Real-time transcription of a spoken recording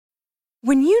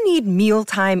When you need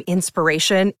mealtime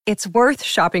inspiration, it's worth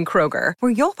shopping Kroger,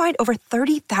 where you'll find over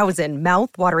 30,000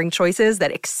 mouth-watering choices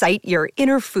that excite your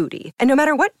inner foodie. And no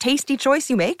matter what tasty choice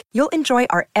you make, you'll enjoy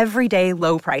our everyday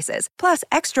low prices, plus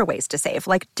extra ways to save,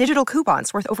 like digital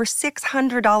coupons worth over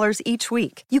 $600 each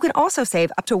week. You can also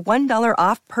save up to $1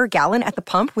 off per gallon at the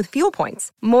pump with fuel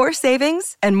points. More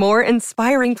savings and more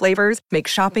inspiring flavors make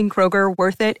shopping Kroger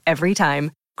worth it every time.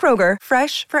 Kroger,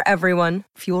 fresh for everyone.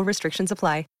 Fuel restrictions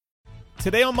apply.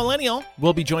 Today on Millennial,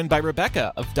 we'll be joined by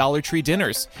Rebecca of Dollar Tree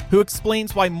Dinners, who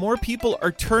explains why more people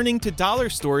are turning to dollar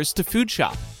stores to food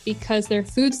shop. Because their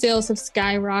food sales have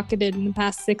skyrocketed in the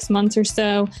past 6 months or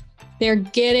so, they're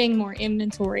getting more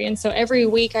inventory. And so every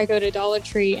week I go to Dollar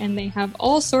Tree and they have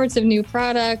all sorts of new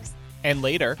products. And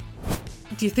later,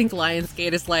 do you think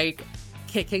Lionsgate is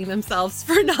kicking themselves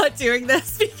for not doing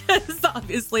this? Because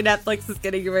obviously Netflix is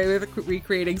getting away with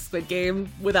recreating Squid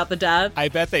Game without the death. I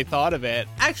bet they thought of it.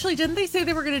 Actually, didn't they say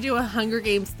they were going to do a Hunger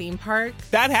Games theme park?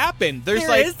 That happened. There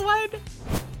is one?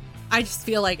 I just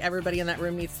feel like everybody in that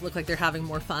room needs to look like they're having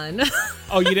more fun.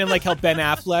 Oh, you didn't like how Ben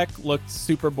Affleck looked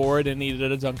super bored and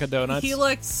needed a Dunkin' Donuts? He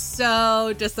looked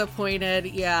so disappointed,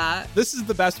 yeah. This is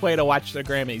the best way to watch the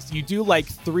Grammys. You do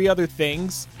 3 other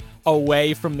things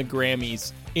away from the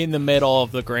Grammys in the middle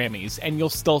of the Grammys, and you'll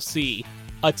still see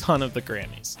a ton of the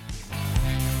Grammys.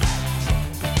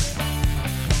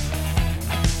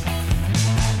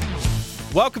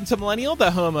 Welcome to Millennial,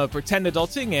 the home of pretend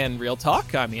adulting and real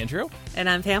talk. I'm Andrew. And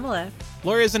I'm Pamela.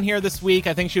 Laura isn't here this week.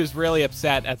 I think she was really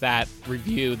upset at that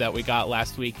review that we got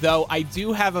last week. Though I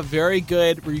do have a very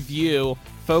good review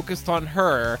focused on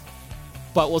her,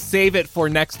 but we'll save it for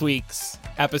next week's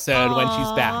episode when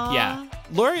she's back. Yeah.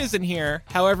 Laura isn't here.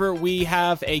 However, we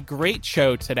have a great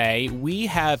show today. We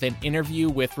have an interview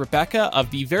with Rebecca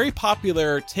of the very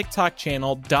popular TikTok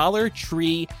channel Dollar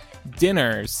Tree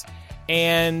Dinners.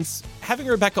 And having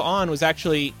Rebecca on was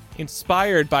actually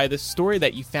inspired by the story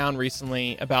that you found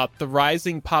recently about the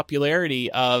rising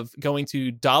popularity of going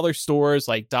to dollar stores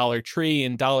like Dollar Tree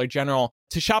and Dollar General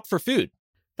to shop for food.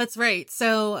 That's right.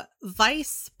 So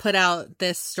Vice put out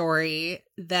this story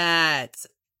that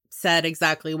said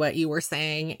exactly what you were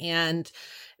saying. And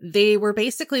they were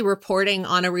basically reporting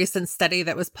on a recent study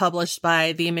that was published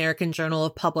by the American Journal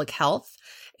of Public Health.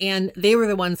 And they were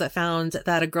the ones that found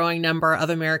that a growing number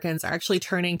of Americans are actually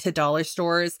turning to dollar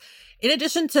stores, in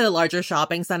addition to larger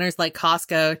shopping centers like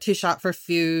Costco, to shop for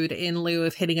food in lieu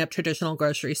of hitting up traditional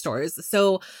grocery stores.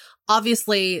 So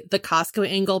obviously, the Costco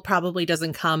angle probably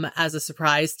doesn't come as a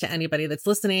surprise to anybody that's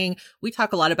listening. We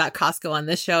talk a lot about Costco on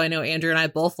this show. I know Andrew and I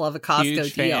both love a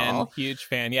Costco deal. Huge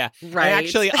fan, yeah.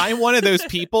 Right. I'm one of those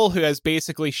people who has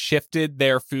basically shifted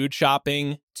their food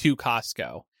shopping to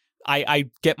Costco. I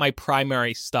get my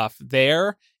primary stuff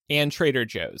there and Trader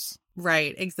Joe's.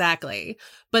 Right, exactly.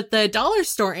 But the dollar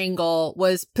store angle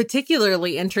was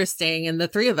particularly interesting, and the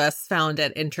three of us found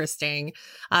it interesting.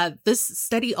 This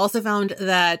study also found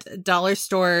that dollar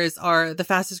stores are the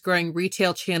fastest growing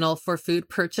retail channel for food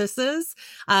purchases.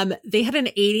 They had an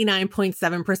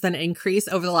 89.7% increase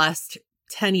over the last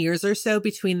 10 years or so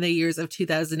between the years of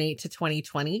 2008 to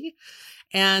 2020.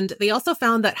 And they also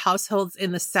found that households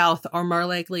in the South are more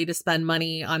likely to spend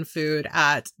money on food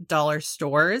at dollar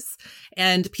stores.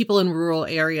 And people in rural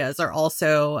areas are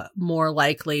also more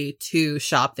likely to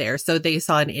shop there. So they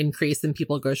saw an increase in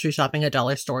people grocery shopping at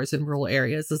dollar stores in rural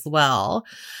areas as well.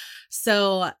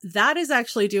 So that is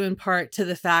actually due in part to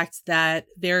the fact that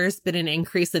there's been an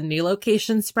increase in new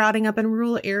locations sprouting up in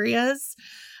rural areas.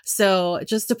 So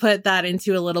just to put that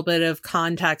into a little bit of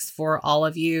context for all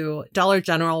of you, Dollar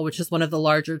General, which is one of the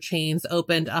larger chains,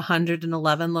 opened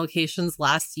 111 locations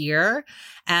last year.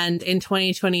 And in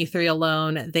 2023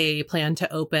 alone, they plan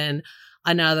to open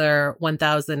another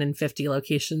 1,050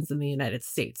 locations in the United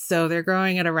States. So they're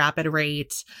growing at a rapid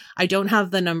rate. I don't have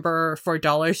the number for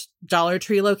Dollar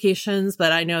Tree locations,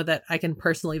 but I know that I can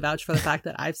personally vouch for the fact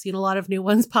that I've seen a lot of new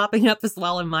ones popping up as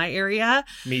well in my area.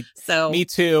 Me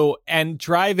too. And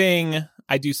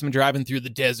I do some driving through the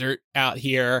desert out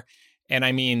here. And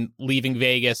I mean, leaving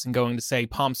Vegas and going to, say,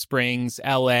 Palm Springs,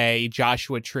 LA,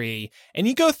 Joshua Tree. And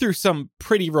you go through some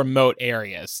pretty remote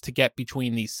areas to get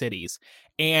between these cities.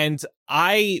 And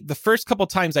the first couple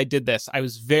times I did this, I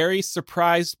was very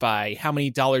surprised by how many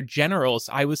Dollar Generals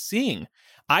I was seeing.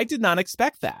 I did not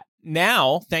expect that.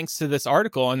 Now, thanks to this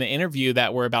article and the interview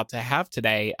that we're about to have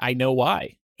today, I know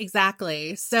why.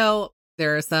 Exactly. So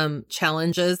there are some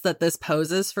challenges that this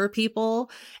poses for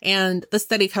people, and the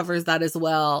study covers that as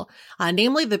well.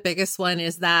 Namely, the biggest one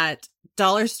is that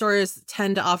dollar stores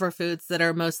tend to offer foods that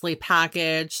are mostly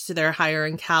packaged, so they're higher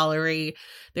in calorie,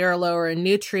 they're lower in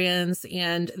nutrients,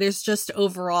 and there's just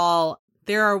overall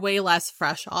There are way less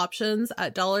fresh options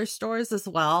at dollar stores as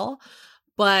well.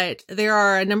 But there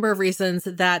are a number of reasons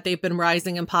that they've been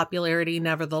rising in popularity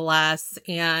nevertheless.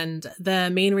 And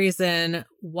the main reason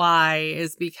why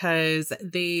is because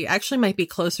they actually might be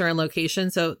closer in location.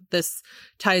 So this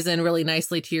ties in really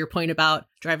nicely to your point about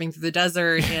driving through the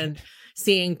desert and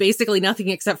seeing basically nothing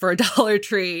except for a Dollar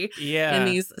Tree in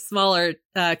these smaller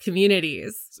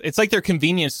communities. It's like their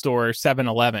convenience store,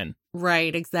 7-Eleven.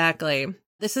 Right, exactly.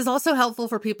 This is also helpful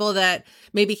for people that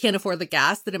maybe can't afford the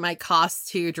gas that it might cost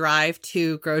to drive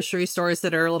to grocery stores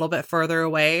that are a little bit further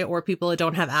away, or people that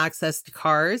don't have access to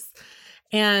cars.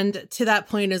 And to that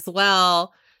point as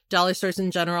well, dollar stores in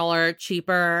general are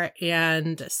cheaper.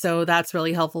 And so that's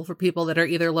really helpful for people that are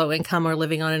either low income or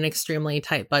living on an extremely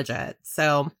tight budget.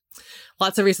 So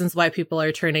lots of reasons why people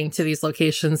are turning to these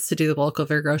locations to do the bulk of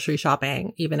their grocery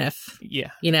shopping, even if,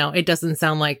 it doesn't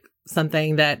sound like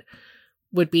something that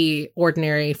would be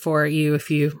ordinary for you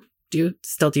if you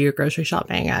still do your grocery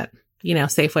shopping at,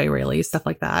 Safeway, really, stuff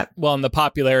like that. Well, and the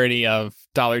popularity of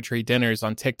Dollar Tree dinners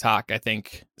on TikTok, I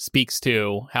think, speaks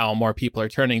to how more people are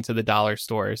turning to the dollar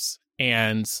stores.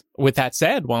 And with that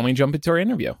said, why don't we jump into our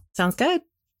interview? Sounds good.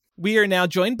 We are now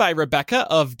joined by Rebecca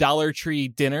of Dollar Tree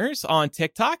Dinners on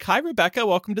TikTok. Hi, Rebecca.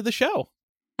 Welcome to the show.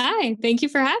 Hi. Thank you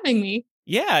for having me.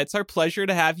 Yeah, it's our pleasure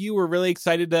to have you. We're really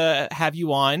excited to have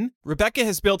you on. Rebecca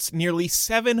has built nearly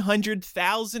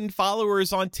 700,000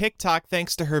 followers on TikTok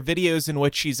thanks to her videos in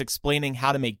which she's explaining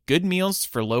how to make good meals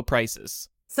for low prices.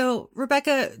 So,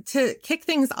 Rebecca, to kick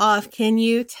things off, can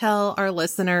you tell our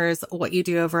listeners what you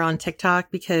do over on TikTok?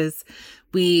 Because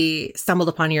we stumbled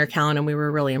upon your account and we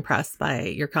were really impressed by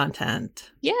your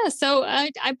content. Yeah, so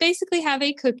I basically have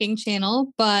a cooking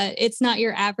channel, but it's not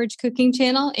your average cooking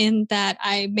channel in that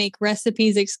I make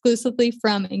recipes exclusively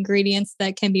from ingredients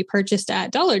that can be purchased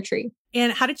at Dollar Tree.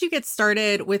 And how did you get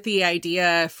started with the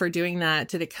idea for doing that?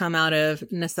 Did it come out of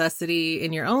necessity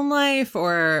in your own life,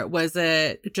 or was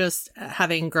it just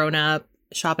having grown up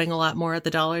shopping a lot more at the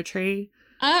Dollar Tree?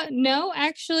 No,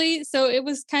 actually. So it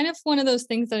was kind of one of those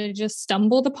things that I just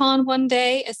stumbled upon one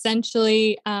day,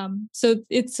 essentially. So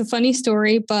it's a funny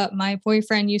story, but my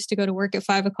boyfriend used to go to work at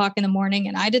 5:00 in the morning,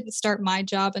 and I didn't start my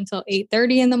job until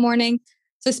 8:30 in the morning.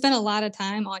 So I spent a lot of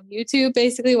time on YouTube,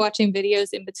 basically watching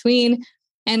videos in between.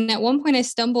 And at one point I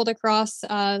stumbled across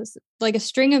like a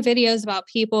string of videos about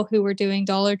people who were doing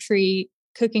Dollar Tree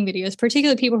cooking videos,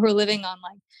 particularly people who are living on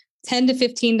like $10 to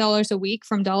 $15 a week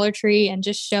from Dollar Tree and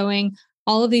just showing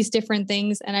all of these different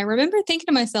things. And I remember thinking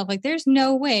to myself, like, there's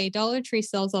no way Dollar Tree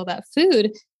sells all that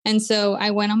food. And so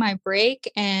I went on my break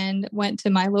and went to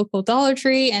my local Dollar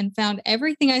Tree and found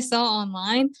everything I saw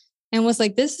online and was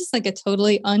like, this is like a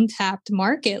totally untapped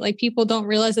market. Like, people don't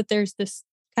realize that there's this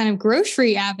kind of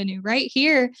grocery avenue right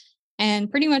here.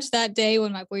 And pretty much that day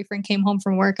when my boyfriend came home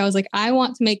from work, I was like, I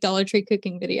want to make Dollar Tree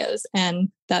cooking videos. And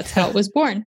that's how it was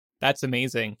born. That's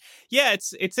amazing. Yeah,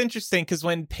 it's interesting because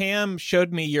when Pam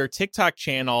showed me your TikTok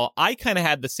channel, I kind of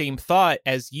had the same thought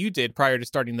as you did prior to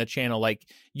starting the channel. Like,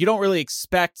 you don't really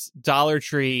expect Dollar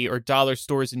Tree or dollar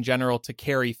stores in general to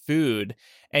carry food,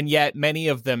 and yet many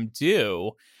of them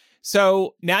do.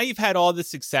 So now you've had all the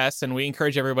success, and we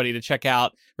encourage everybody to check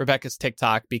out Rebecca's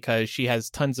TikTok because she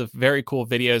has tons of very cool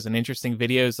videos and interesting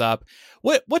videos up.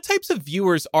 What types of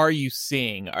viewers are you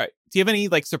seeing? Do you have any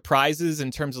like surprises in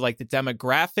terms of like the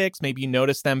demographics? Maybe you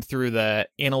notice them through the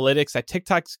analytics that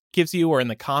TikTok gives you or in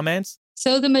the comments?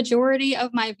 So the majority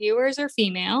of my viewers are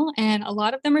female, and a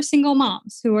lot of them are single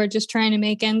moms who are just trying to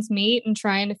make ends meet and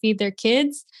trying to feed their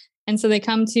kids. And so they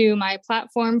come to my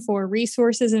platform for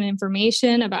resources and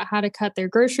information about how to cut their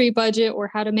grocery budget or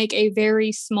how to make a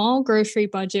very small grocery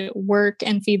budget work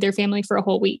and feed their family for a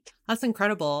whole week. That's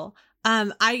incredible.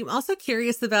 I'm also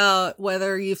curious about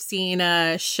whether you've seen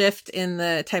a shift in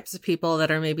the types of people that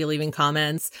are maybe leaving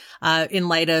comments in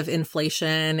light of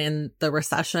inflation and the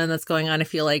recession that's going on. I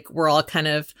feel like we're all kind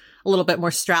of a little bit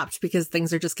more strapped because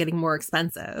things are just getting more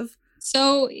expensive.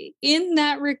 So in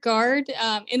that regard,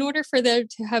 in order for there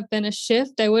to have been a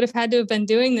shift, I would have had to have been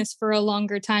doing this for a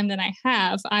longer time than I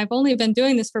have. I've only been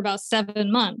doing this for about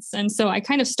 7 months. And so I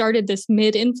kind of started this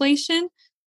mid-inflation.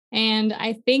 And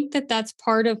I think that that's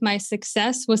part of my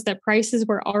success was that prices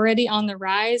were already on the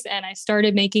rise. And I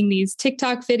started making these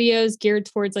TikTok videos geared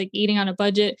towards like eating on a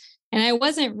budget. And I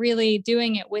wasn't really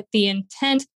doing it with the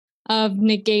intent of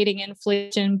negating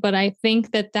inflation. But I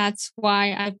think that that's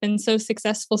why I've been so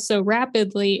successful so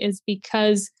rapidly is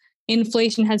because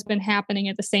inflation has been happening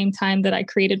at the same time that I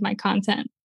created my content.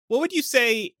 What would you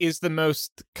say is the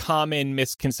most common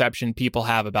misconception people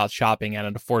have about shopping at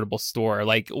an affordable store?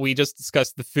 Like, we just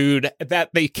discussed the food, that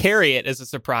they carry it as a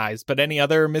surprise, but any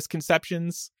other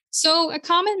misconceptions? So a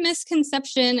common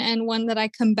misconception, and one that I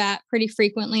combat pretty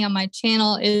frequently on my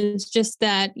channel, is just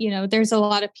that, there's a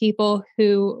lot of people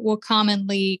who will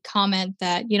commonly comment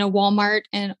that, Walmart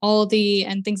and Aldi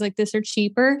and things like this are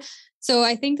cheaper. So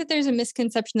I think that there's a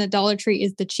misconception that Dollar Tree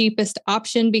is the cheapest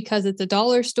option because it's a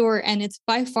dollar store, and it's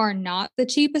by far not the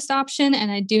cheapest option.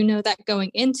 And I do know that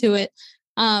going into it.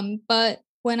 But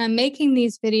when I'm making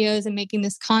these videos and making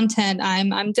this content,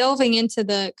 I'm delving into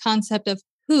the concept of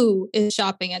who is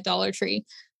shopping at Dollar Tree.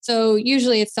 So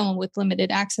usually it's someone with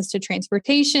limited access to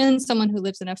transportation, someone who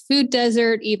lives in a food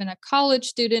desert, even a college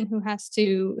student who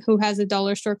has a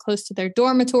dollar store close to their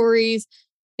dormitories,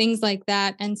 things like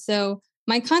that. And so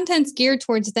my content's geared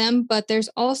towards them, but there's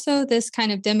also this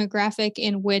kind of demographic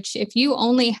in which if you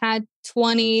only had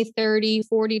 $20, $30,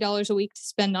 $40 a week to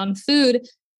spend on food,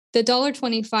 the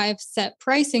 $1.25 set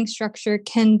pricing structure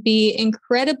can be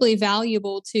incredibly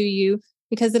valuable to you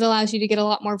because it allows you to get a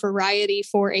lot more variety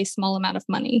for a small amount of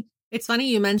money. It's funny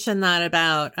you mentioned that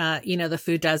about, the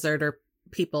food desert, or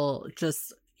people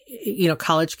just,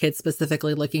 college kids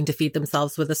specifically looking to feed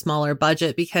themselves with a smaller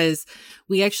budget, because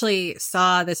we actually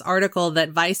saw this article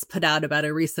that Vice put out about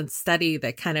a recent study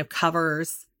that kind of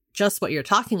covers just what you're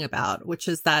talking about, which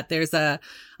is that there's a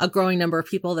growing number of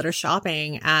people that are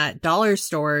shopping at dollar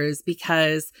stores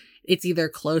because it's either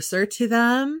closer to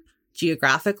them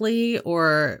geographically,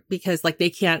 or because they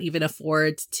can't even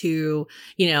afford to,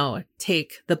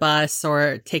 take the bus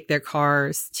or take their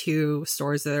cars to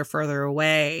stores that are further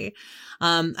away.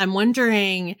 I'm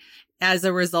wondering, as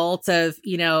a result of,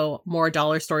 more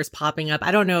dollar stores popping up,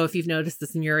 I don't know if you've noticed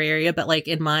this in your area, but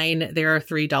in mine, there are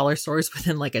 3 dollar stores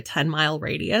within a 10-mile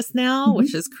radius now,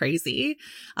 which is crazy.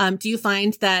 Do you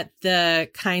find that the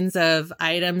kinds of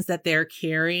items that they're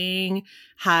carrying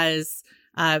has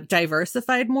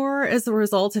diversified more as a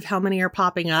result of how many are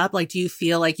popping up? Do you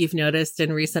feel like you've noticed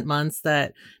in recent months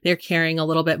that they're carrying a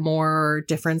little bit more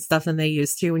different stuff than they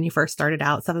used to when you first started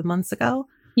out 7 months ago?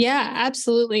 Yeah,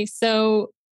 absolutely.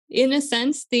 So in a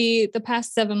sense, the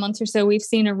past 7 months or so, we've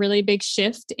seen a really big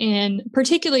shift in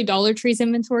particularly Dollar Tree's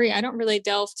inventory. I don't really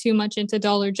delve too much into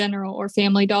Dollar General or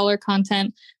Family Dollar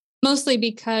content, mostly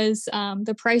because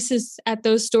the prices at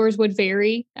those stores would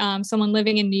vary. Someone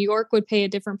living in New York would pay a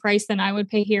different price than I would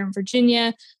pay here in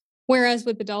Virginia. Whereas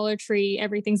with the Dollar Tree,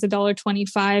 everything's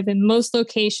 $1.25 in most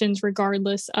locations,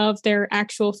 regardless of their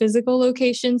actual physical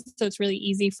locations. So it's really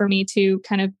easy for me to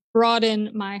kind of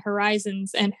broaden my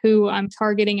horizons and who I'm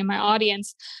targeting in my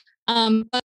audience.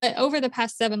 But over the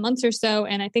past 7 months or so,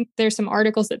 and I think there's some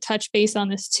articles that touch base on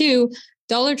this too,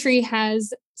 Dollar Tree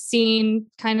has seen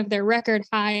kind of their record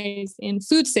highs in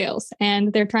food sales,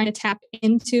 and they're trying to tap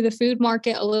into the food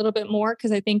market a little bit more,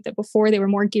 because I think that before they were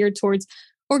more geared towards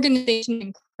organization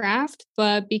and craft,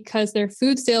 but because their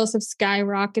food sales have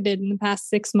skyrocketed in the past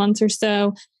 6 months or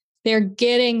so, they're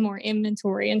getting more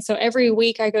inventory. And so every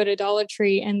week I go to Dollar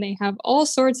Tree and they have all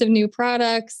sorts of new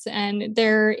products, and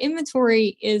their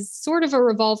inventory is sort of a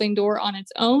revolving door on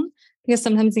its own, because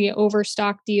sometimes they get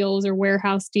overstock deals or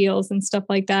warehouse deals and stuff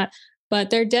like that. But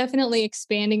they're definitely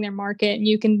expanding their market, and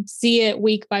you can see it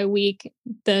week by week,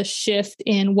 the shift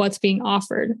in what's being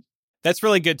offered. That's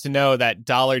really good to know that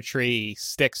Dollar Tree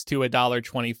sticks to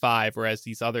 $1.25, whereas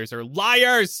these others are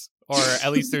liars, or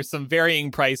at least there's some varying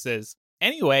prices.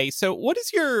 Anyway, so what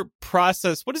is your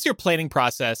process? What does your planning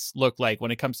process look like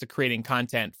when it comes to creating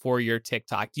content for your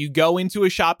TikTok? Do you go into a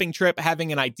shopping trip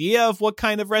having an idea of what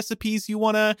kind of recipes you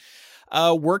want to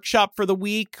workshop for the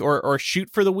week or shoot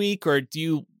for the week? Or do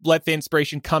you let the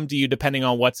inspiration come to you depending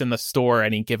on what's in the store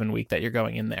any given week that you're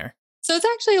going in there? So it's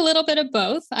actually a little bit of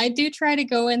both. I do try to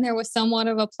go in there with somewhat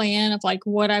of a plan of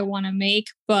what I want to make,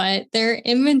 but their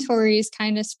inventory is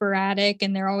kind of sporadic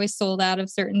and they're always sold out of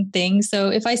certain things. So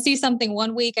if I see something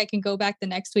one week, I can go back the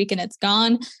next week and it's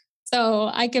gone.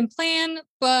 So I can plan,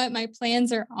 but my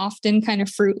plans are often kind of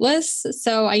fruitless.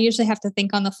 So I usually have to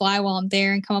think on the fly while I'm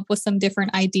there and come up with some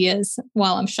different ideas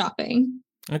while I'm shopping.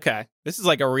 Okay. This is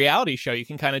like a reality show you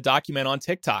can kind of document on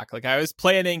TikTok. I was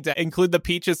planning to include the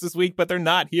peaches this week, but they're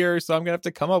not here. So I'm going to have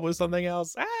to come up with something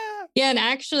else. Yeah. And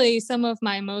actually, some of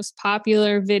my most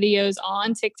popular videos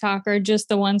on TikTok are just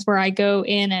the ones where I go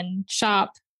in and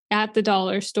shop at the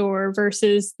dollar store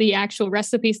versus the actual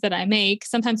recipes that I make.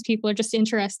 Sometimes people are just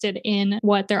interested in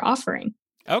what they're offering.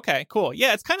 Okay, cool.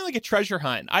 Yeah, it's kind of like a treasure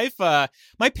hunt.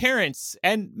 My parents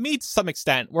and me to some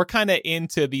extent, we're kind of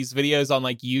into these videos on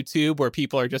YouTube where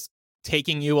people are just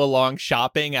taking you along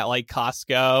shopping at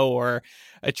Costco or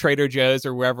a Trader Joe's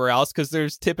or wherever else, because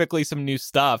there's typically some new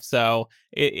stuff. So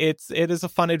it is a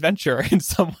fun adventure in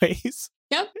some ways.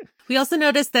 Yep. We also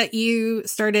noticed that you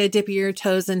started dipping your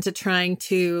toes into trying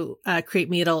to create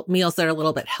meals that are a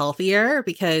little bit healthier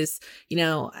because,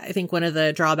 I think one of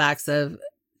the drawbacks of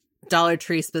Dollar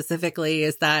Tree specifically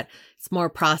is that it's more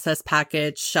processed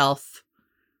packaged, shelf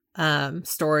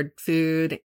stored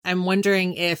food. I'm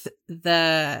wondering if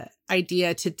the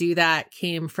idea to do that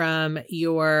came from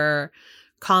your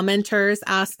commenters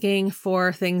asking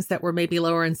for things that were maybe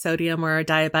lower in sodium or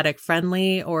diabetic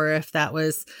friendly, or if that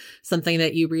was something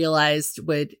that you realized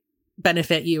would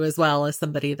benefit you as well as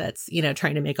somebody that's,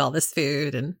 trying to make all this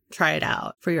food and try it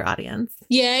out for your audience.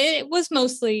 Yeah, it was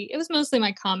mostly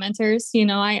my commenters.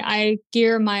 I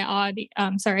gear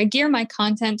I gear my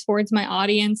content towards my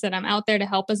audience, and I'm out there to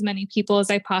help as many people as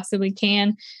I possibly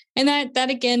can. And that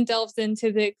again delves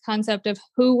into the concept of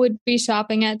who would be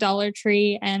shopping at Dollar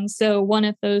Tree. And so one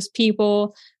of those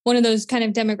kind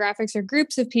of demographics or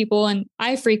groups of people, and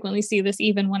I frequently see this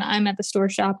even when I'm at the store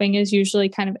shopping, is usually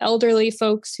kind of elderly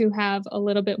folks who have a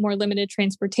little bit more limited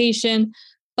transportation,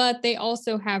 but they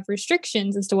also have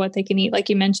restrictions as to what they can eat. Like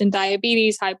you mentioned,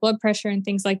 diabetes, high blood pressure, and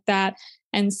things like that.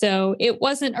 And so it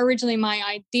wasn't originally my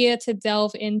idea to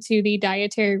delve into the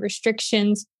dietary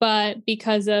restrictions, but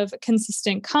because of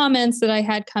consistent comments that I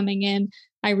had coming in,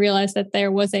 I realized that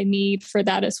there was a need for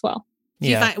that as well.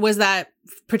 Yeah. Was that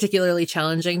particularly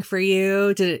challenging for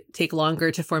you? Did it take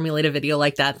longer to formulate a video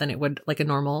like that than it would like a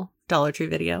normal Dollar Tree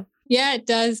video? Yeah, it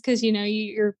does. Cause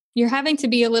you're having to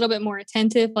be a little bit more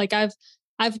attentive. Like I've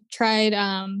tried,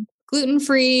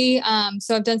 gluten-free.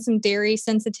 So I've done some dairy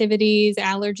sensitivities,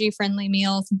 allergy-friendly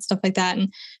meals and stuff like that.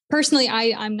 And personally,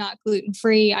 I'm not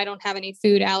gluten-free. I don't have any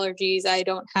food allergies. I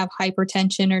don't have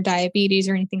hypertension or diabetes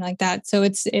or anything like that. So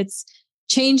it's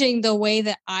changing the way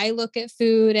that I look at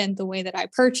food and the way that I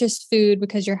purchase food,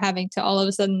 because you're having to all of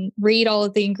a sudden read all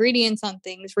of the ingredients on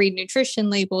things, read nutrition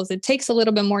labels. It takes a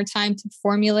little bit more time to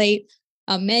formulate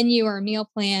a menu or a meal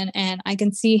plan. And I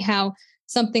can see how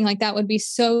something like that would be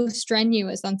so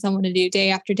strenuous on someone to do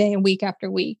day after day and week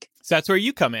after week. So that's where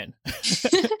you come in.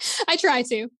 I try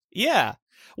to. Yeah.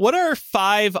 What are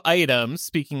 5 items,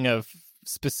 speaking of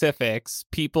specifics,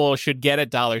 people should get at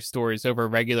dollar stores over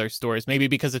regular stores, maybe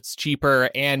because it's cheaper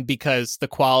and because the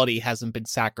quality hasn't been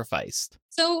sacrificed?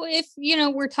 So if,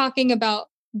 we're talking about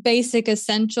basic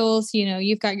essentials,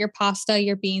 you've got your pasta,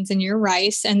 your beans, and your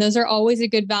rice, and those are always a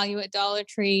good value at Dollar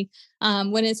Tree.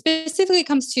 When it specifically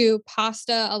comes to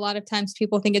pasta, a lot of times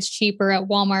people think it's cheaper at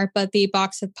Walmart, but the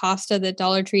box of pasta that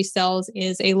Dollar Tree sells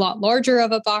is a lot larger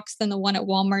of a box than the one at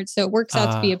Walmart. So it works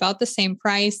out to be about the same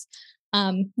price.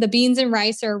 The beans and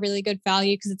rice are a really good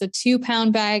value because it's a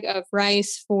 2-pound bag of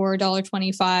rice for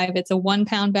 $1.25. It's a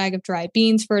 1-pound bag of dry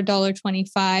beans for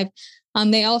 $1.25.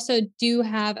 They also do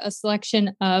have a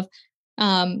selection of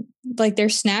their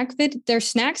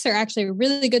snacks are actually a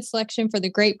really good selection for the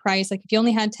great price. Like if you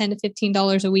only had $10 to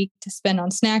 $15 a week to spend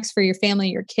on snacks for your family,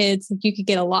 your kids, you could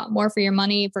get a lot more for your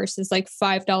money versus like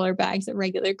 $5 bags at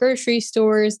regular grocery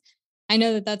stores. I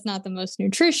know that that's not the most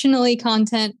nutritionally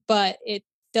content, but it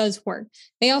does work.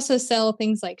 They also sell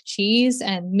things like cheese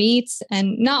and meats,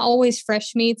 and not always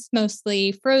fresh meats,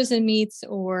 mostly frozen meats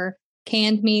or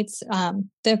canned meats.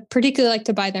 They particularly like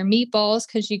to buy their meatballs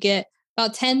because you get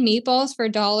about 10 meatballs for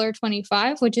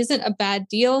 $1.25, which isn't a bad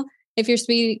deal if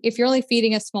you're only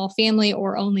feeding a small family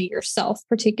or only yourself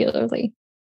particularly.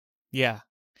 Yeah.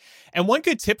 And one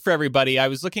good tip for everybody, I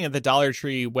was looking at the Dollar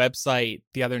Tree website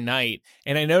the other night,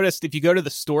 and I noticed if you go to the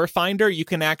store finder, you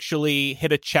can actually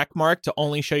hit a check mark to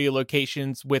only show you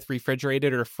locations with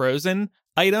refrigerated or frozen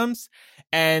items.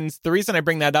 And the reason I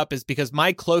bring that up is because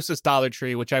my closest Dollar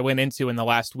Tree, which I went into in the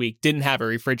last week, didn't have a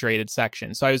refrigerated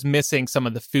section. So I was missing some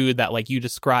of the food that like you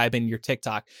describe in your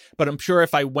TikTok. But I'm sure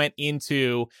if I went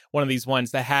into one of these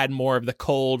ones that had more of the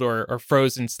cold or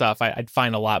frozen stuff, I'd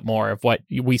find a lot more of what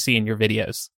we see in your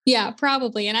videos. Yeah,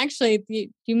 probably. And actually,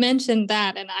 you mentioned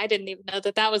that, and I didn't even know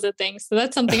that was a thing. So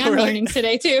that's something I'm learning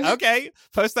today, too. Okay.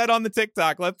 Post that on the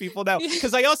TikTok. Let people know.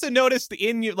 Because I also noticed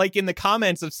in the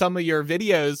comments of some of your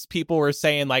videos, people were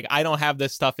saying, like, I don't have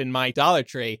this stuff in my Dollar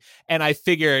Tree. And I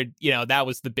figured, that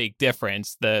was the big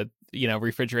difference, the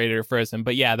refrigerated or frozen.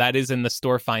 But yeah, that is in the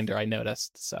store finder, I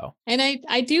noticed. So, and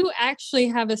I do actually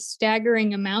have a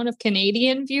staggering amount of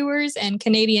Canadian viewers, and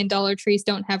Canadian Dollar Trees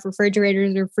don't have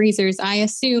refrigerators or freezers, I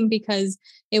assume, because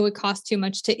it would cost too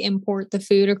much to import the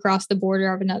food across the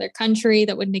border of another country.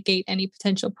 That would negate any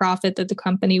potential profit that the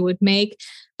company would make.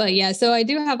 But yeah, so I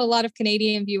do have a lot of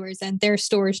Canadian viewers, and their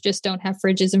stores just don't have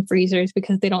fridges and freezers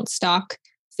because they don't stock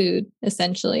food,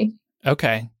 essentially.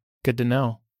 Okay, good to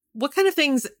know. What kind of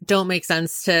things don't make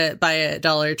sense to buy at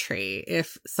Dollar Tree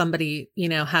if somebody,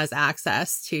 has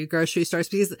access to grocery stores?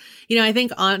 Because, I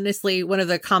think honestly, one of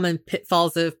the common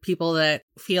pitfalls of people that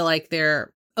feel like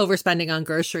they're overspending on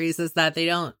groceries is that they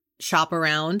don't shop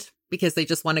around because they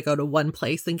just want to go to one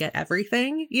place and get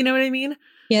everything. You know what I mean?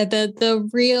 Yeah, the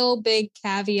real big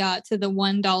caveat to the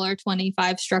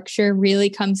 $1.25 structure really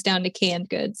comes down to canned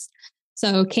goods.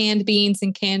 So canned beans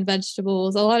and canned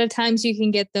vegetables, a lot of times you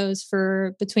can get those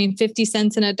for between 50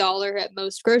 cents and $1 at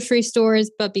most grocery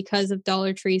stores, but because of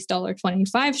Dollar Tree's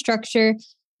 $1.25 structure,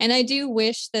 and I do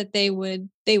wish that they would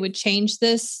change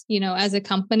this, as a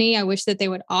company. I wish that they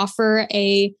would offer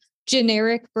a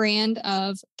generic brand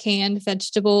of canned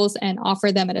vegetables and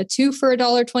offer them at a 2 for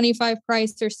 $1.25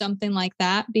 price or something like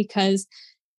that, because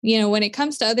when it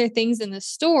comes to other things in the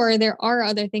store, there are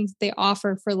other things they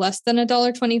offer for less than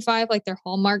 $1.25, like their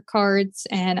Hallmark cards.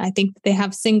 And I think they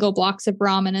have single blocks of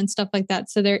ramen and stuff like that.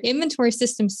 So their inventory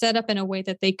system's set up in a way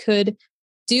that they could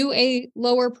do a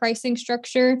lower pricing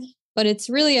structure, but it's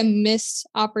really a missed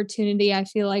opportunity, I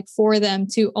feel like, for them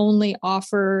to only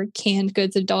offer canned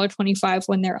goods at $1.25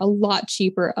 when they're a lot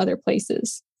cheaper other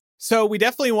places. So we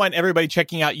definitely want everybody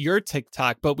checking out your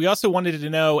TikTok, but we also wanted to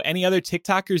know any other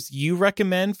TikTokers you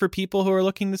recommend for people who are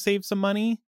looking to save some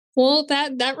money? Well,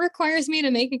 that requires me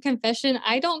to make a confession.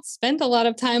 I don't spend a lot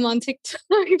of time on TikTok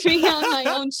being on my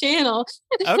own channel.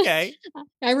 Okay.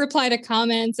 I reply to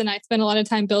comments and I spend a lot of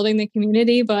time building the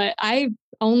community, but I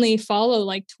only follow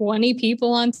like 20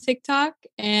 people on TikTok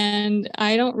and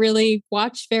I don't really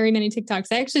watch very many TikToks.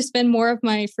 I actually spend more of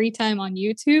my free time on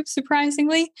YouTube,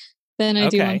 surprisingly, than I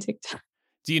do on TikTok.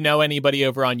 Do you know anybody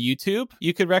over on YouTube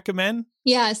you could recommend?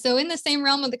 Yeah, so in the same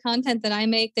realm of the content that I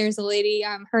make, there's a lady,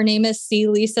 her name is C.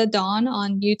 Lisa Dawn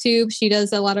on YouTube. She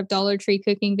does a lot of Dollar Tree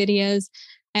cooking videos.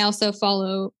 I also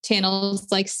follow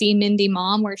channels like C. Mindy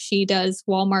Mom, where she does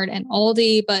Walmart and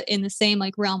Aldi, but in the same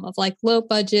like realm of like low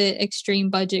budget,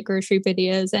 extreme budget grocery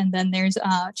videos. And then there's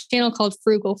a channel called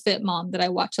Frugal Fit Mom that I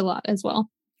watch a lot as well.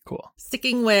 Cool.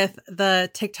 Sticking with the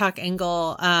TikTok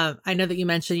angle, I know that you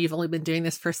mentioned you've only been doing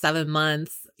this for 7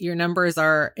 months. Your numbers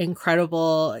are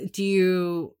incredible. Do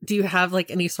you have like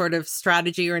any sort of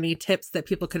strategy or any tips that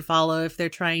people could follow if they're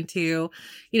trying to,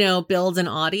 build an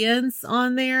audience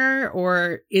on there?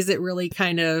 Or is it really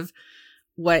kind of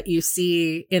what you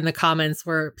see in the comments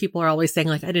where people are always saying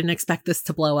like, I didn't expect this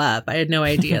to blow up. I had no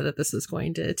idea that this was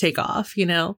going to take off,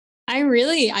 I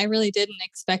really didn't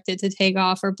expect it to take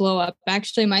off or blow up.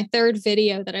 Actually, my third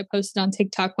video that I posted on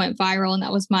TikTok went viral, and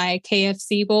that was my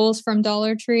KFC bowls from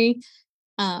Dollar Tree.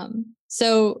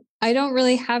 So I don't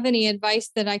really have any advice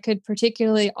that I could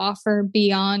particularly offer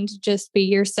beyond just be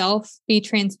yourself, be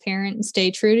transparent, and stay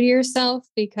true to yourself.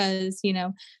 Because,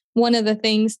 one of the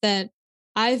things that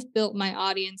I've built my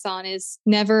audience on is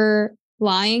never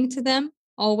lying to them,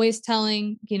 always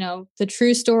telling, the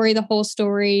true story, the whole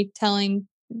story,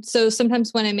 So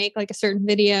sometimes when I make like a certain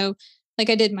video, like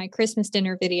I did my Christmas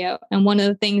dinner video, and one of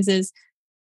the things is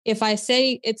if I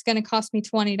say it's going to cost me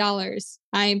 $20,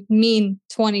 I mean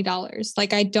 $20.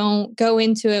 Like I don't go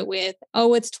into it with,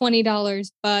 oh, it's $20,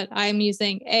 but I'm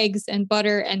using eggs and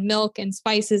butter and milk and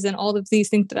spices and all of these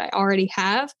things that I already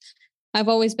have. I've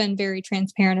always been very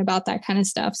transparent about that kind of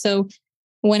stuff. So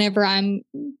whenever I'm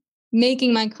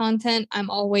making my content, I'm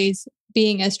always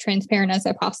being as transparent as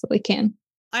I possibly can.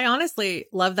 I honestly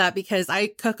love that because I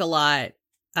cook a lot.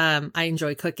 I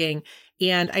enjoy cooking,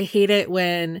 and I hate it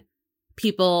when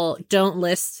people don't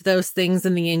list those things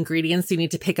in the ingredients you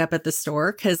need to pick up at the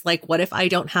store. Because like, what if I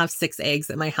don't have 6 eggs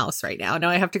at my house right now? Now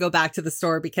I have to go back to the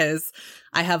store because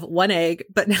I have 1 egg,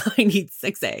 but now I need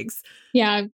 6 eggs.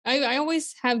 Yeah, I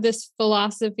always have this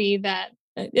philosophy that,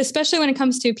 especially when it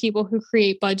comes to people who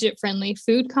create budget-friendly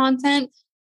food content,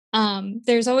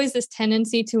 there's always this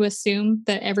tendency to assume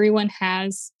that everyone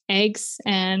has eggs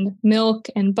and milk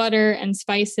and butter and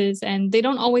spices, and they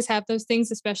don't always have those things,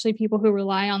 especially people who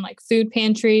rely on like food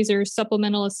pantries or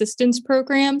supplemental assistance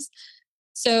programs.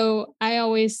 So I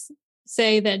always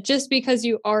say that just because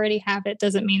you already have it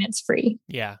doesn't mean it's free.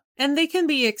 Yeah. And they can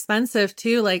be expensive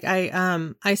too. Like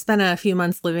I spent a few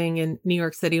months living in New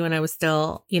York City when I was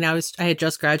still, I had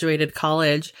just graduated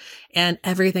college, and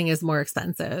everything is more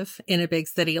expensive in a big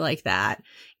city like that.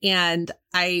 And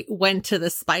I went to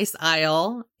the spice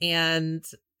aisle and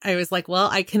I was like, well,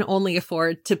 I can only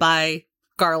afford to buy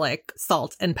garlic,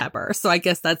 salt, and pepper. So I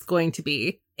guess that's going to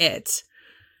be it.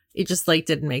 It just like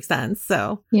didn't make sense.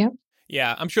 So yep.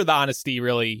 Yeah, I'm sure the honesty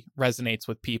really resonates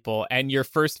with people. And your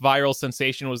first viral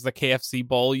sensation was the KFC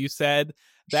bowl, you said.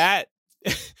 That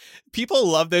People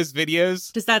love those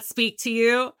videos. Does that speak to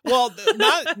you? Well,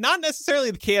 not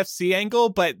necessarily the KFC angle,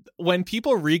 but when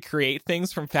people recreate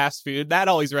things from fast food, that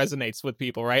always resonates with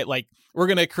people, right? Like, we're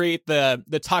going to create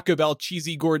the Taco Bell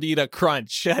cheesy gordita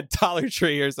crunch at Dollar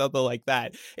Tree or something like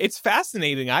that. It's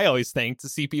fascinating, I always think, to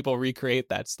see people recreate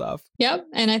that stuff. Yep.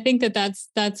 And I think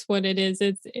that's what it is.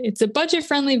 It's a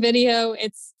budget-friendly video.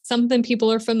 It's something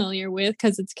people are familiar with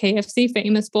because it's KFC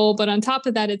Famous Bowl. But on top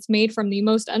of that, it's made from the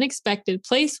most unexpected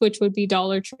place, which would be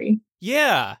Dollar Tree.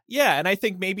 Yeah. Yeah. And I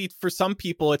think maybe for some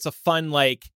people, it's a fun,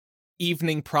 like,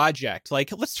 evening project.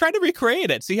 Like, let's try to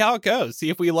recreate it, see how it goes, see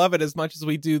if we love it as much as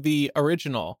we do the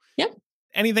original. Yep.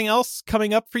 Anything else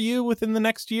coming up for you within the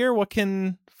next year? What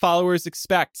can followers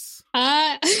expect?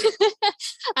 I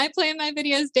plan my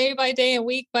videos day by day and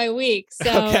week by week. So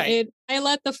I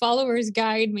let the followers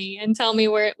guide me and tell me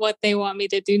what they want me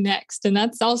to do next. And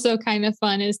that's also kind of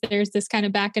fun, is there's this kind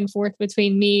of back and forth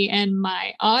between me and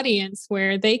my audience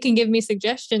where they can give me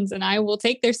suggestions and I will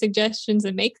take their suggestions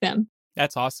and make them.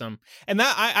 That's awesome. And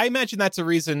that I imagine that's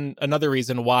another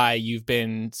reason why you've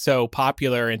been so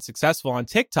popular and successful on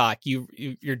TikTok.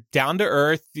 You're down to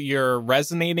earth, you're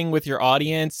resonating with your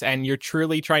audience, and you're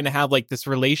truly trying to have like this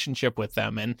relationship with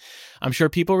them. And I'm sure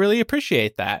people really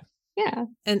appreciate that. Yeah.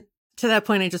 And to that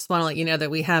point, I just want to let you know that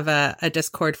we have a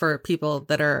Discord for people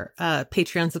that are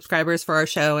Patreon subscribers for our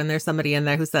show. And there's somebody in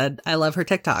there who said, I love her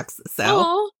TikToks. So.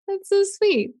 Oh, that's so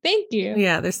sweet. Thank you.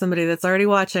 Yeah, there's somebody that's already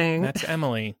watching. That's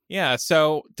Emily. Yeah.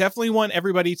 So definitely want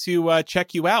everybody to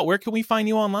check you out. Where can we find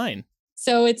you online?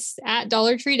 So it's at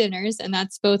Dollar Tree Dinners, and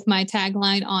that's both my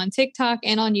tagline on TikTok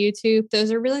and on YouTube.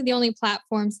 Those are really the only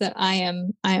platforms that I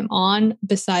am on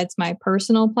besides my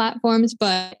personal platforms.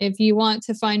 But if you want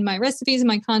to find my recipes and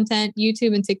my content,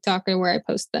 YouTube and TikTok are where I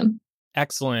post them.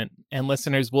 Excellent. And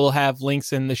listeners, we'll have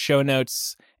links in the show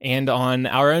notes and on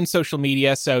our own social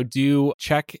media. So do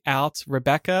check out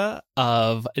Rebecca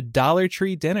of Dollar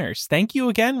Tree Dinners. Thank you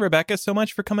again, Rebecca, so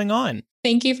much for coming on.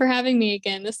 Thank you for having me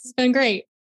again. This has been great.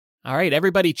 All right,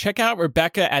 everybody, check out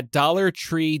Rebecca at Dollar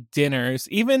Tree Dinners.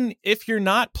 Even if you're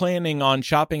not planning on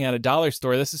shopping at a dollar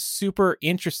store, this is super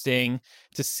interesting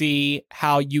to see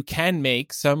how you can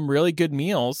make some really good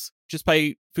meals just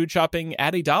by food shopping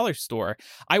at a dollar store.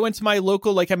 I went to my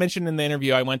local, like I mentioned in the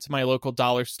interview, I went to my local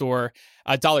dollar store,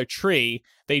 Dollar Tree.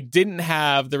 They didn't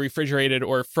have the refrigerated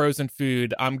or frozen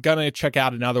food. I'm going to check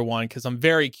out another one because I'm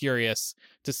very curious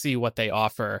to see what they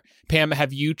offer. Pam,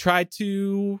 have you tried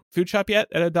to food shop yet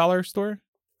at a dollar store?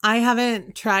 I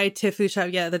haven't tried to food shop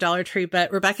yet at the Dollar Tree,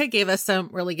 but Rebecca gave us some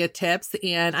really good tips,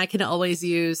 and I can always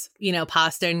use,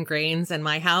 pasta and grains in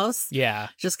my house. Yeah.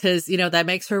 Just because, that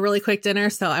makes for a really quick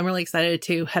dinner. So I'm really excited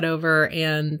to head over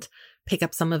and pick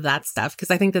up some of that stuff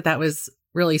because I think that was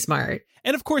really smart.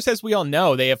 And of course, as we all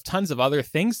know, they have tons of other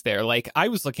things there. Like I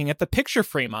was looking at the picture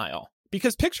frame aisle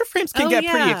because picture frames can get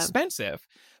pretty expensive.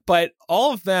 But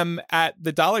all of them at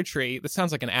the Dollar Tree, this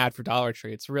sounds like an ad for Dollar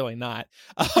Tree. It's really not.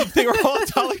 They were all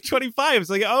 $1.25.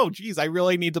 It's like, oh, geez, I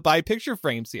really need to buy picture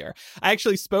frames here. I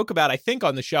actually spoke about, I think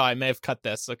on the show, I may have cut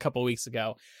this a couple weeks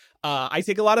ago. I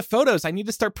take a lot of photos. I need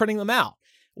to start printing them out.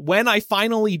 When I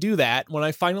finally do that, when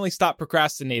I finally stop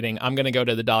procrastinating, I'm going to go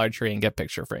to the Dollar Tree and get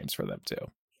picture frames for them too.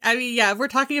 I mean, yeah, if we're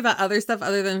talking about other stuff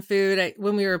other than food,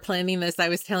 when we were planning this, I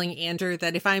was telling Andrew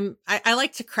that if I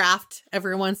like to craft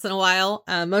every once in a while,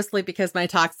 mostly because my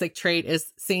toxic trait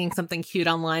is seeing something cute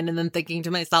online and then thinking to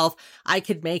myself, I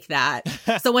could make that.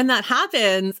 So when that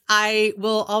happens, I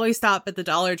will always stop at the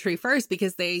Dollar Tree first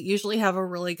because they usually have a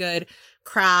really good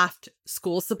craft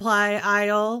school supply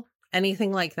aisle,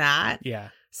 anything like that. Yeah.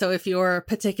 So if you're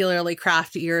particularly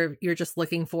crafty, you're just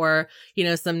looking for,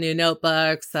 some new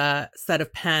notebooks, a set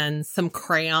of pens, some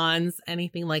crayons,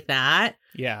 anything like that.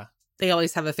 Yeah. They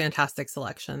always have a fantastic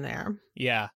selection there.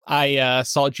 Yeah. I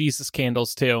saw Jesus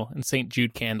candles too and St.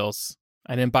 Jude candles.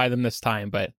 I didn't buy them this time,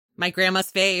 but my grandma's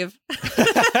fave.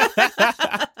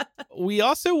 We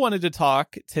also wanted to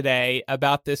talk today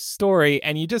about this story,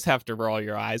 and you just have to roll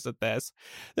your eyes at this.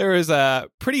 There was a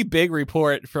pretty big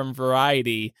report from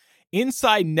Variety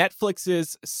inside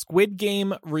Netflix's Squid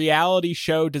Game reality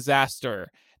show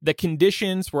disaster. The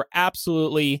conditions were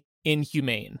absolutely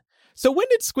inhumane. So when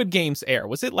did Squid Games air?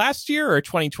 Was it last year or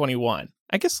 2021?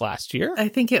 I guess last year. I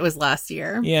think it was last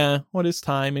year. Yeah, what is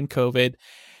time in COVID?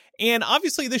 And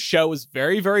obviously the show was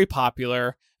very, very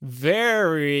popular,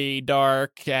 very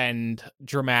dark and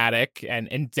dramatic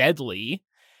and deadly.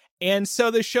 And so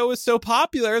the show is so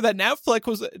popular that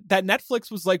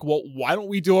Netflix was like, well, why don't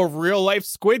we do a real life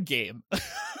Squid Game?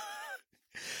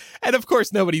 And of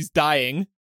course, nobody's dying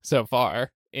so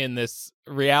far in this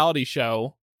reality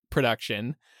show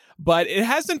production, but it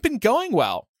hasn't been going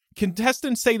well.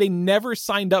 Contestants say they never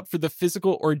signed up for the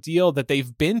physical ordeal that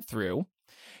they've been through.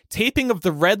 Taping of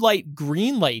the red light,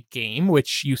 green light game,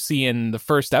 which you see in the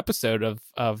first episode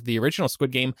of the original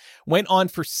Squid Game, went on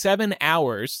for 7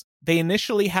 hours. They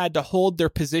initially had to hold their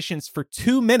positions for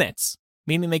 2 minutes,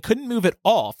 meaning they couldn't move at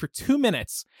all for 2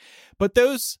 minutes. But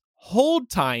those hold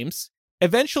times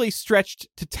eventually stretched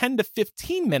to 10 to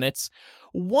 15 minutes.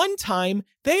 One time,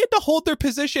 they had to hold their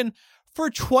position for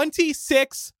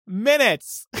 26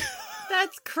 minutes.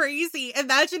 That's crazy.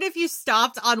 Imagine if you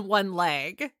stopped on one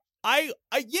leg.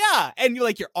 Yeah. And you're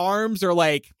like, your arms are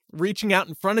like reaching out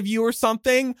in front of you or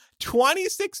something.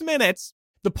 26 minutes.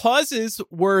 The pauses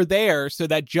were there so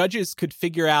that judges could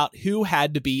figure out who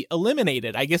had to be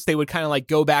eliminated. I guess they would kind of like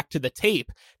go back to the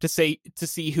tape to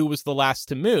see who was the last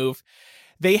to move.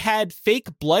 They had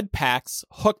fake blood packs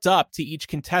hooked up to each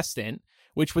contestant,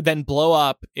 which would then blow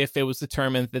up if it was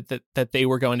determined that they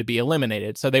were going to be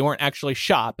eliminated. So they weren't actually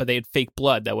shot, but they had fake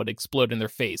blood that would explode in their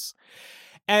face.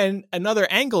 And another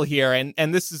angle here,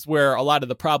 and this is where a lot of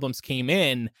the problems came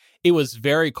in, it was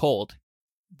very cold.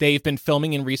 They've been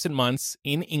filming in recent months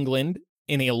in England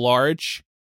in a large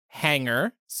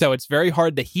hangar, so it's very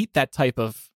hard to heat that type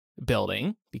of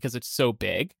building because it's so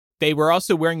big. They were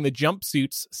also wearing the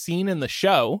jumpsuits seen in the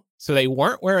show, so they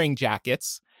weren't wearing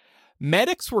jackets.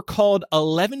 Medics were called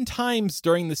 11 times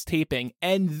during this taping,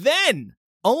 and then,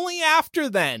 only after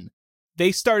then,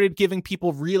 they started giving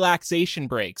people relaxation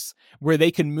breaks where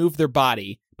they could move their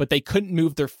body, but they couldn't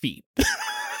move their feet.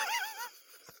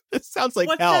 It sounds like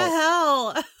hell. What the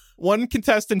hell? One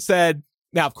contestant said,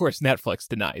 now, of course, Netflix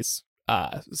denies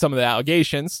some of the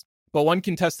allegations, but one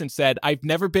contestant said, "I've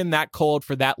never been that cold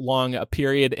for that long a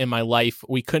period in my life.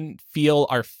 We couldn't feel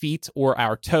our feet or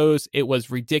our toes. It was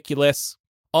ridiculous."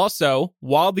 Also,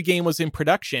 while the game was in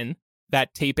production,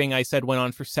 that taping I said went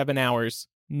on for 7 hours,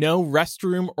 no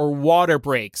restroom or water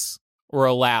breaks were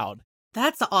allowed.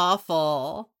 That's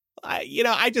awful.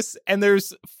 And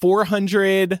there's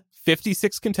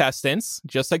 456 contestants,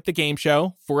 just like the game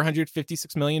show,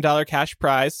 $456 million cash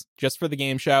prize just for the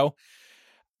game show.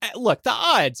 Look, the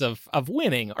odds of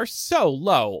winning are so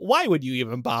low. Why would you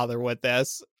even bother with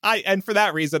this? And for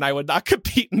that reason, I would not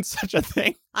compete in such a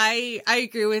thing. I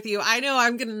agree with you. I know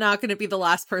I'm not going to be the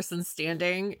last person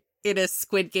standing in a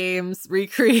Squid Games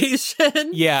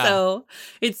recreation. Yeah. So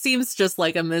it seems just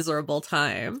like a miserable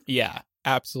time. Yeah,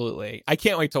 absolutely. I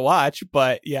can't wait to watch,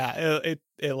 but yeah,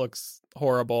 it looks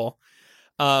horrible.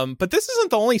 But this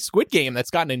isn't the only Squid Game that's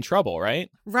gotten in trouble,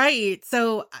 right? Right.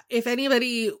 So if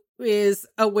anybody is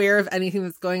aware of anything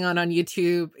that's going on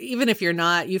YouTube, even if you're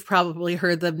not, you've probably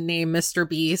heard the name Mr.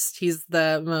 Beast. He's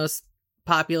the most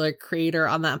popular creator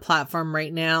on that platform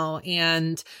right now.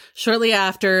 And shortly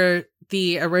after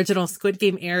the original Squid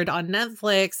Game aired on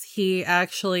Netflix, he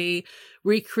actually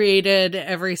recreated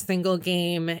every single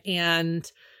game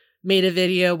and made a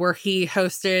video where he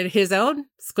hosted his own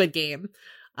Squid Game.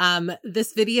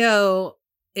 This video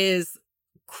is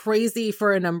crazy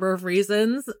for a number of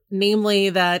reasons, namely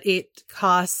that it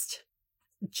cost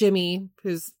Jimmy,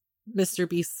 who's Mr.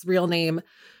 Beast's real name,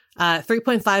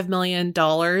 $3.5 million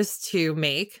to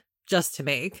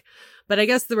make. But I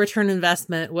guess the return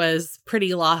investment was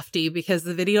pretty lofty because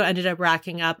the video ended up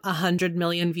racking up 100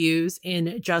 million views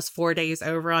in just 4 days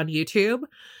over on YouTube.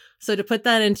 So to put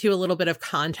that into a little bit of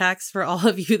context for all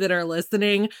of you that are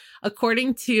listening,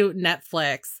 according to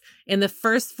Netflix, in the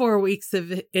first 4 weeks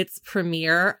of its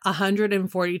premiere,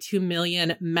 142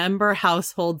 million member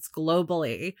households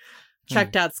globally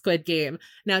checked out Squid Game.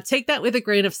 Now, take that with a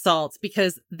grain of salt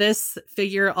because this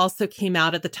figure also came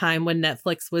out at the time when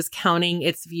Netflix was counting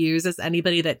its views as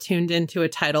anybody that tuned into a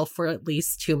title for at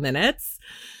least 2 minutes.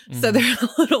 So they're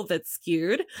a little bit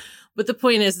skewed. But the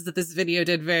point is that this video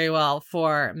did very well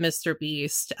for Mr.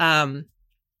 Beast.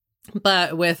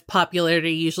 But with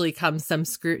popularity usually comes some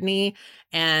scrutiny.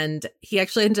 And he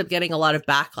actually ended up getting a lot of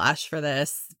backlash for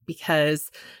this because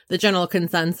the general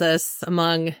consensus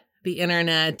among the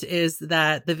internet is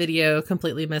that the video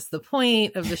completely missed the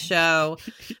point of the show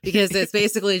because it's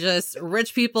basically just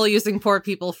rich people using poor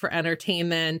people for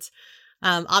entertainment.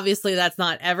 Obviously, that's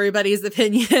not everybody's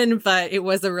opinion, but it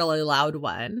was a really loud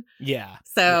one. Yeah.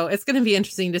 So it's going to be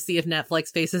interesting to see if Netflix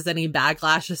faces any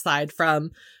backlash aside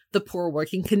from the poor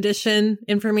working condition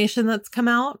information that's come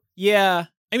out. Yeah.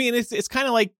 I mean, it's kind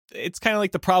of like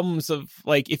the problems of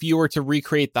like if you were to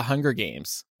recreate the Hunger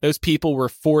Games, those people were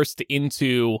forced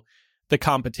into the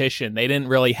competition. They didn't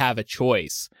really have a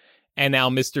choice. And now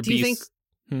Mr. Beast.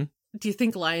 Do you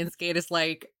think Lionsgate is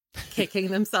like, kicking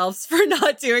themselves for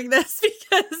not doing this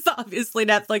because obviously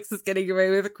Netflix is getting away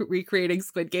with recreating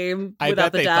Squid Game I without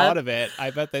bet the they dub. thought of it.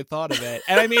 I bet they thought of it.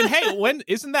 And I mean, hey, when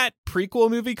isn't that prequel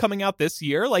movie coming out this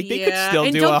year? Like they could still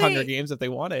and do don't a they- Hunger Games if they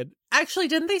wanted. Actually,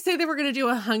 didn't they say they were going to do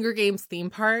a Hunger Games theme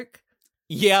park?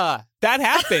 Yeah, that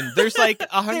happened. There's like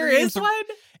a Hunger There Games. is one?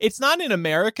 It's not in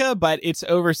America, but it's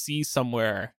overseas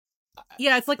somewhere.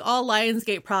 Yeah, it's like all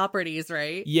Lionsgate properties,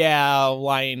 right? Yeah,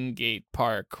 Lion Gate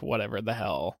Park, whatever the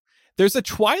hell. There's a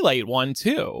Twilight one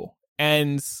too.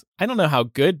 And I don't know how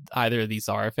good either of these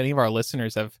are. If any of our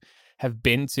listeners have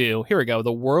been to, here we go,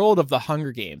 the world of the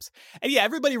Hunger Games. And yeah,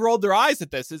 everybody rolled their eyes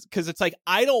at this because it's like,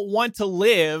 I don't want to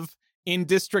live in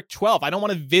District 12. I don't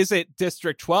want to visit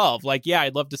District 12. Like, yeah,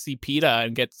 I'd love to see PETA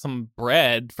and get some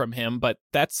bread from him, but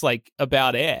that's like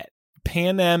about it.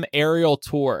 Pan Am Aerial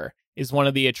Tour is one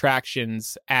of the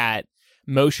attractions at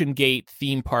Motion Gate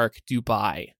Theme Park,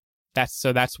 Dubai.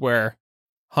 That's where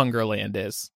Hungerland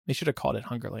is. They should have called it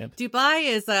Hungerland. Dubai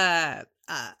is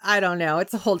I don't know.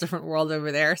 It's a whole different world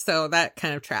over there, so that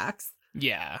kind of tracks.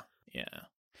 Yeah.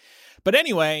 But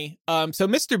anyway, so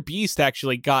Mr. Beast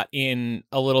actually got in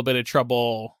a little bit of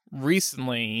trouble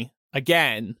recently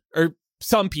again, or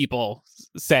some people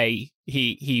say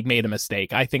he made a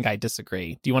mistake. I think I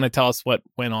disagree. Do you want to tell us what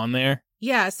went on there?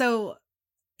 Yeah, so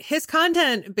his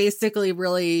content basically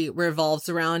really revolves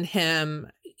around him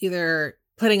either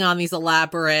putting on these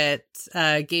elaborate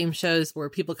game shows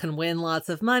where people can win lots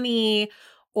of money,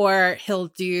 or he'll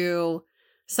do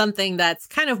something that's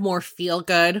kind of more feel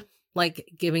good, like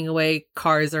giving away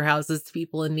cars or houses to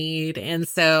people in need. And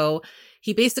so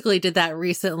he basically did that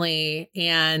recently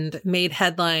and made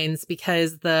headlines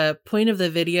because the point of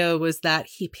the video was that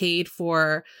he paid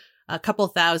for a couple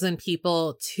thousand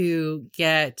people to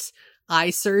get eye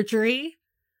surgery.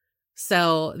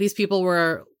 So these people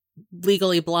were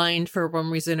legally blind for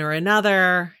one reason or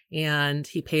another, and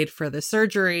he paid for the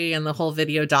surgery, and the whole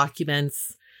video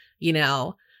documents,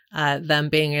 them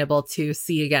being able to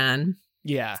see again.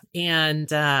 Yeah. And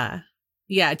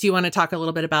do you want to talk a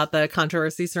little bit about the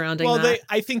controversy surrounding that?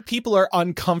 I think people are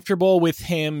uncomfortable with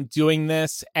him doing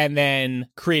this and then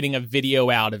creating a video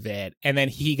out of it, and then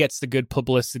he gets the good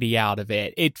publicity out of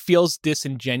it. It feels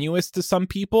disingenuous to some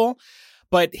people,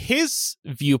 but his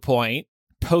viewpoint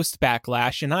post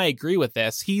backlash, and I agree with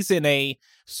this, he's in a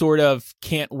sort of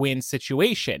can't win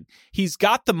situation. He's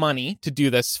got the money to do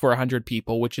this for 100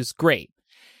 people, which is great.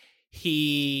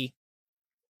 He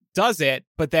does it,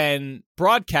 but then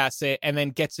broadcasts it and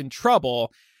then gets in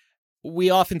trouble.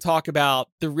 We often talk about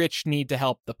the rich need to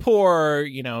help the poor,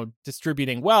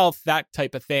 distributing wealth, that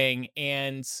type of thing.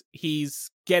 And he's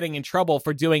getting in trouble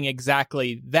for doing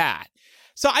exactly that.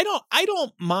 So I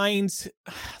don't mind,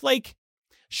 like,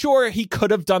 sure, he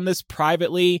could have done this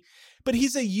privately, but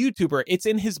he's a YouTuber. It's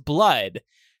in his blood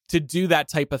to do that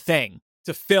type of thing,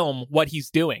 to film what he's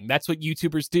doing. That's what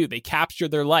YouTubers do. They capture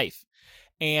their life.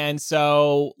 And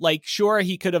so, like, sure,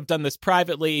 he could have done this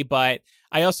privately, but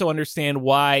I also understand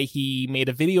why he made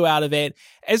a video out of it.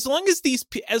 As long as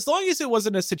it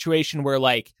wasn't a situation where,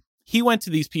 like, he went to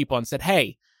these people and said,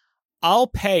 hey, I'll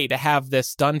pay to have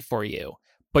this done for you,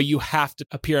 but you have to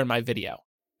appear in my video.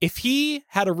 If he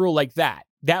had a rule like that,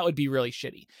 that would be really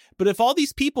shitty. But if all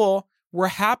these people were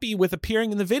happy with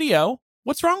appearing in the video,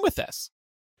 what's wrong with this?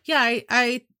 Yeah,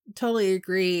 I totally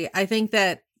agree. I think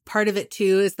that part of it,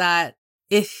 too, is that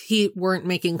if he weren't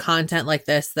making content like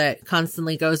this that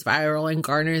constantly goes viral and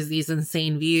garners these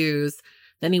insane views,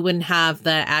 then he wouldn't have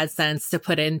the AdSense to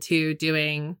put into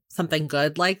doing something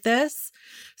good like this.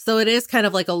 So it is kind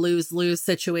of like a lose-lose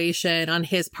situation on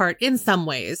his part in some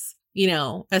ways.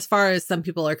 As far as some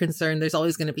people are concerned, there's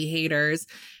always going to be haters.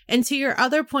 And to your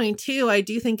other point, too, I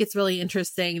do think it's really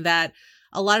interesting that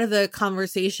a lot of the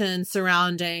conversation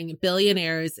surrounding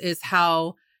billionaires is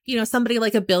how somebody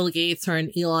like a Bill Gates or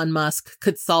an Elon Musk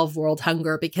could solve world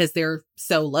hunger because they're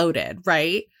so loaded,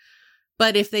 right?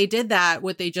 But if they did that,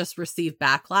 would they just receive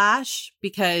backlash?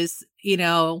 Because,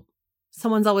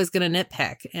 someone's always going to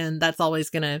nitpick, and that's always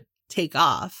going to take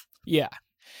off. Yeah.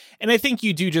 And I think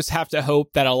you do just have to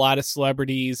hope that a lot of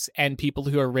celebrities and people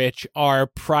who are rich are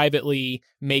privately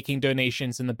making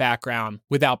donations in the background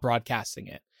without broadcasting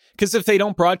it. Because if they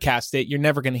don't broadcast it, you're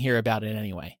never going to hear about it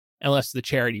anyway, unless the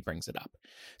charity brings it up.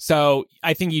 So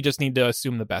I think you just need to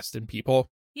assume the best in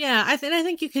people. Yeah, I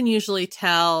think you can usually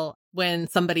tell when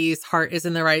somebody's heart is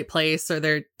in the right place, or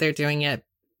they're doing it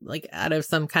like out of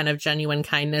some kind of genuine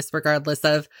kindness, regardless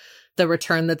of the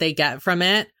return that they get from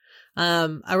it.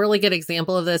 A really good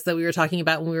example of this that we were talking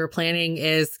about when we were planning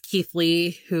is Keith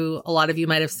Lee, who a lot of you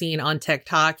might have seen on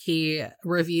TikTok. He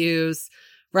reviews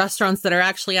restaurants that are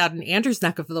actually out in Andrew's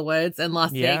neck of the woods in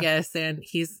Las Vegas. And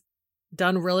he's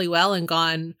done really well and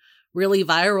gone really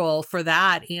viral for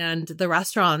that. And the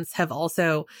restaurants have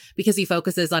also, because he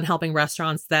focuses on helping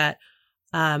restaurants that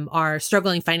are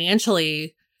struggling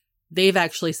financially, they've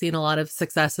actually seen a lot of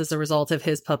success as a result of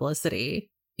his publicity.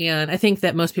 And I think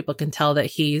that most people can tell that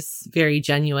he's very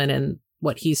genuine in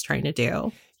what he's trying to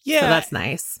do. Yeah. So that's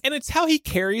nice. And it's how he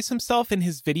carries himself in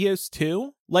his videos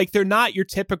too. Like, they're not your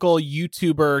typical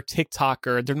YouTuber,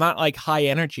 TikToker. They're not like high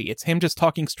energy. It's him just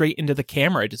talking straight into the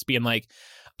camera, just being like,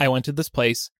 I went to this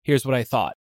place. Here's what I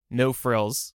thought. No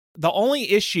frills. The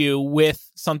only issue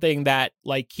with something that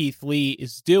like Keith Lee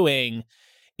is doing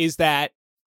is that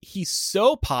he's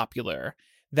so popular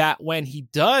that when he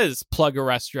does plug a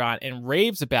restaurant and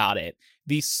raves about it,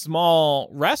 these small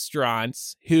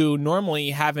restaurants who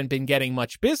normally haven't been getting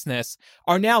much business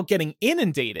are now getting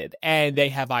inundated, and they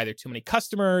have either too many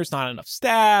customers, not enough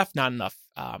staff, not enough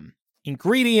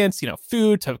ingredients,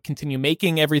 food to continue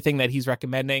making everything that he's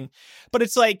recommending. But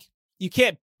it's like, you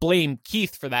can't blame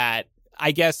Keith for that.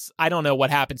 I guess, I don't know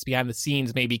what happens behind the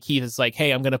scenes. Maybe Keith is like,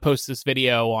 hey, I'm going to post this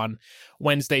video on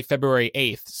Wednesday, February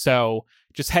 8th. So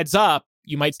just heads up,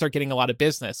 you might start getting a lot of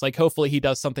business. Like, hopefully he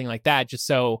does something like that just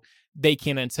so they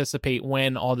can anticipate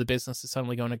when all the business is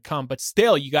suddenly going to come. But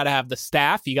still, you got to have the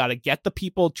staff. You got to get the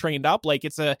people trained up. Like,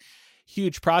 it's a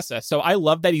huge process. So I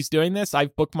love that he's doing this.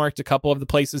 I've bookmarked a couple of the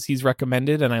places he's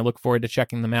recommended, and I look forward to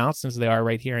checking them out since they are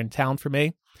right here in town for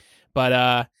me.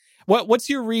 But what's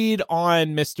your read on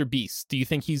Mr. Beast? Do you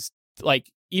think he's,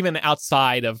 like, even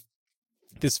outside of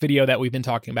this video that we've been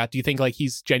talking about, do you think like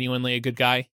he's genuinely a good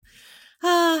guy?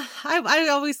 I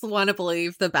always want to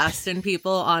believe the best in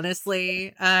people,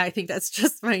 honestly. I think that's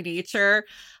just my nature.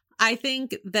 I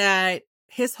think that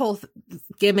his whole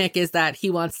gimmick is that he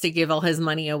wants to give all his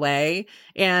money away.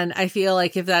 And I feel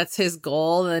like if that's his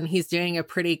goal, then he's doing a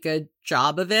pretty good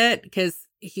job of it, because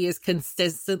he is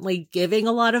consistently giving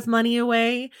a lot of money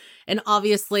away. And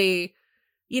obviously,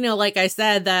 like I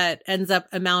said, that ends up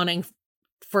amounting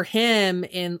for him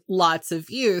in lots of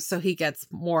views. So he gets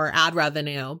more ad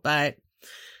revenue. But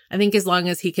I think as long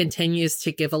as he continues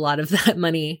to give a lot of that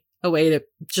money away to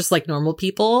just like normal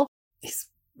people, he's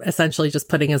essentially just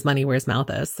putting his money where his mouth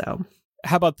is. So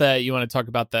how about you want to talk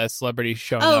about the celebrity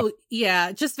showing up? Oh,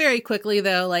 yeah. Just very quickly,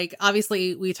 though, like,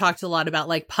 obviously, we talked a lot about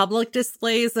like public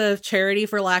displays of charity,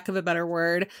 for lack of a better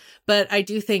word. But I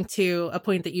do think, to a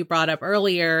point that you brought up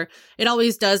earlier, it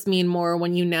always does mean more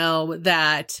when you know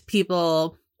that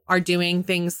people are doing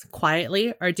things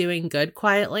quietly, are doing good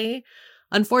quietly.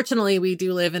 Unfortunately, we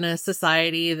do live in a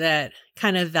society that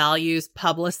kind of values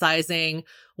publicizing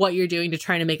what you're doing to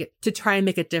try and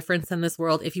make a difference in this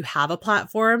world if you have a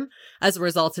platform, as a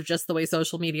result of just the way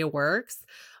social media works.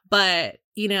 But,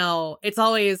 it's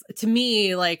always, to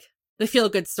me, like, the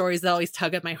feel-good stories that always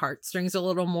tug at my heartstrings a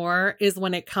little more is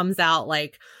when it comes out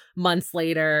like months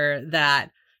later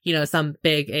that, some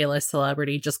big A-list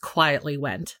celebrity just quietly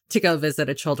went to go visit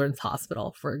a children's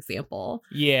hospital, for example.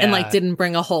 Yeah. And like didn't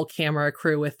bring a whole camera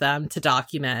crew with them to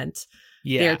document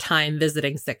their time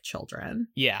visiting sick children.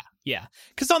 Yeah. Yeah.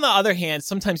 Because on the other hand,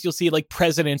 sometimes you'll see like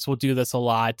presidents will do this a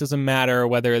lot. It doesn't matter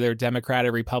whether they're Democrat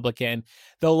or Republican.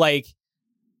 They'll like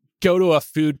go to a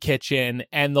food kitchen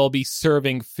and they'll be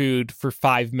serving food for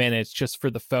 5 minutes just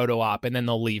for the photo op, and then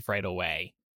they'll leave right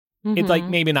away. Mm-hmm. It's like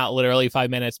maybe not literally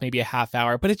 5 minutes, maybe a half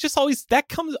hour, but it's just always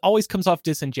comes off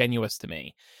disingenuous to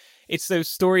me. It's those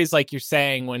stories like you're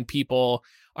saying when people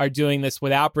are doing this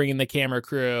without bringing the camera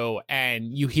crew,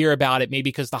 and you hear about it maybe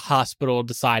because the hospital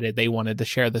decided they wanted to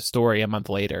share the story a month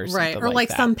later. Right. Or like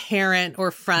some parent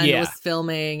or friend was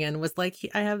filming and was like,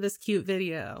 I have this cute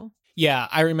video. Yeah,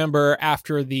 I remember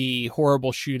after the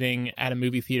horrible shooting at a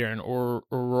movie theater in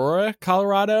Aurora,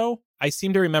 Colorado, I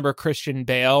seem to remember Christian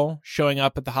Bale showing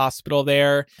up at the hospital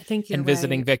there and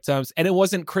visiting victims. And it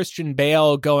wasn't Christian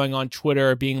Bale going on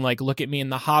Twitter being like, look at me in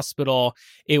the hospital.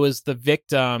 It was the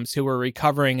victims who were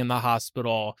recovering in the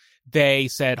hospital. They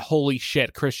said, holy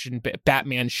shit,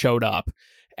 Batman showed up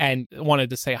and wanted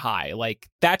to say hi. Like,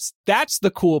 that's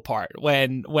the cool part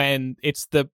when it's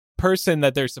the person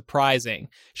that they're surprising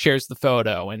shares the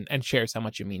photo and shares how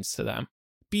much it means to them.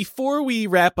 Before we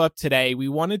wrap up today, we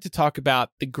wanted to talk about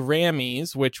the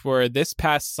Grammys, which were this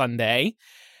past Sunday.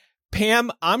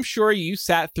 Pam, I'm sure you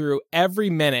sat through every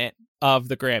minute of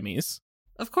the Grammys.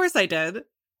 Of course I did.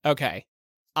 Okay.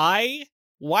 I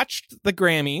watched the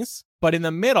Grammys, but in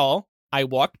the middle, I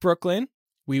walked Brooklyn.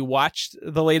 We watched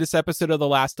the latest episode of The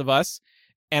Last of Us,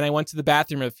 and I went to the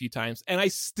bathroom a few times. And I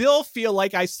still feel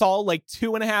like I saw like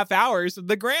 2.5 hours of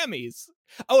the Grammys.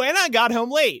 Oh, and I got home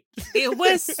late. It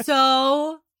was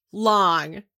so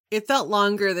long. It felt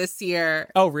longer this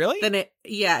year. Oh, really?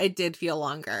 It did feel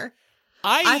longer.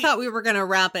 I thought we were going to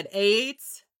wrap at 8.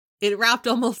 It wrapped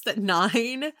almost at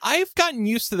 9. I've gotten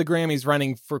used to the Grammys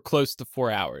running for close to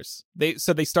 4 hours. They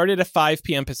started at 5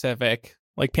 p.m. Pacific.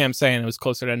 Like Pam saying, it was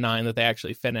closer to 9 that they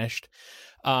actually finished.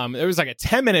 There was like a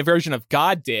 10-minute version of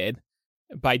God Did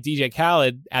by DJ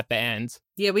Khaled at the end.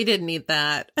 Yeah, we didn't need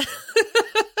that.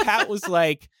 Pat was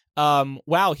like,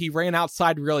 wow, he ran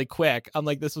outside really quick. I'm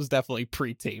like, this was definitely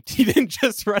pre-taped. He didn't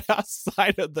just run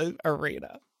outside of the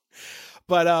arena.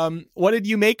 But what did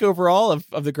you make overall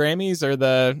of the Grammys?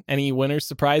 Or any winners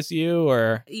surprise you?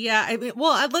 Or yeah, I mean,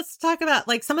 well, let's talk about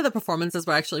like some of the performances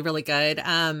were actually really good.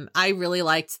 I really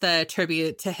liked the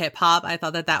tribute to hip hop. I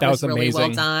thought that was really amazing.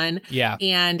 well done. Yeah,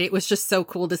 and it was just so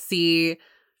cool to see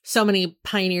so many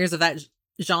pioneers of that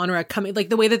genre coming, like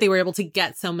the way that they were able to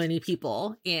get so many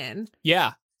people in.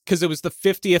 Yeah. Because it was the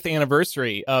 50th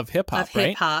anniversary of hip hop, right?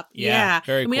 Hip hop, yeah.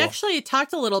 Very and cool. we actually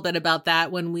talked a little bit about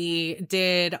that when we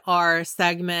did our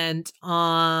segment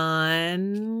on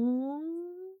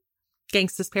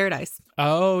Gangsta's Paradise.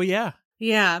 Oh, yeah.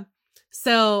 Yeah.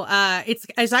 So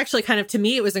it's actually kind of, to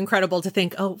me, it was incredible to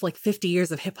think, oh, like 50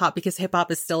 years of hip hop, because hip hop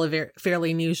is still a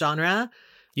fairly new genre.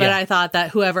 But Yeah. I thought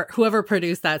that whoever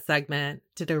produced that segment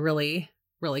did a really,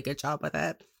 really good job with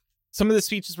it. Some of the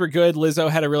speeches were good. Lizzo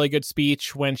had a really good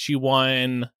speech when she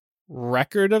won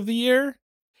Record of the Year.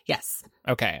 Yes.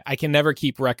 Okay, I can never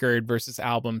keep record versus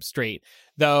album straight.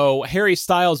 Though Harry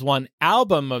Styles won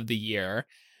Album of the Year,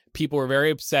 people were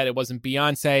very upset it wasn't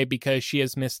Beyonce because she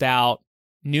has missed out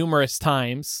numerous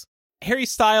times. Harry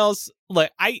Styles, look,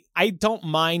 I don't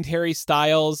mind Harry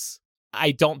Styles.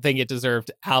 I don't think it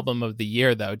deserved Album of the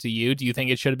Year, though. Do you? Do you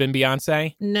think it should have been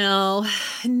Beyonce? No,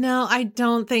 I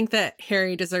don't think that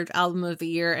Harry deserved Album of the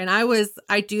Year. And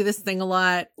I do this thing a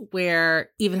lot where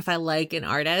even if I like an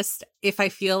artist, if I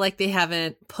feel like they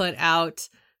haven't put out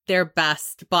their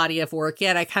best body of work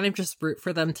yet, I kind of just root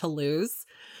for them to lose.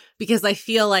 Because I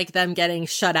feel like them getting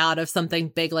shut out of something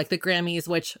big like the Grammys,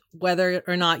 which whether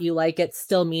or not you like it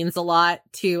still means a lot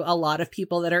to a lot of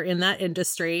people that are in that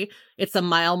industry. It's a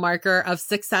mile marker of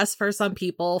success for some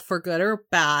people, for good or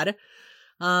bad.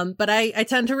 But I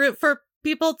tend to root for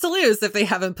people to lose if they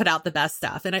haven't put out the best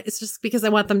stuff. And it's just because I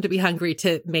want them to be hungry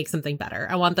to make something better.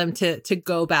 I want them to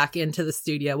go back into the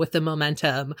studio with the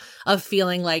momentum of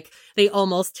feeling like they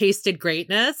almost tasted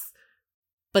greatness,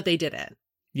 but they didn't.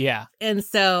 Yeah. And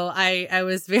so I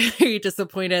was very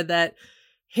disappointed that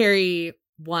Harry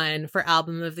won for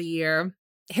Album of the Year.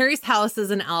 Harry's House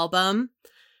as an album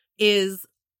is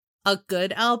a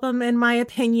good album, in my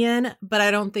opinion, but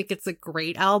I don't think it's a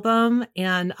great album,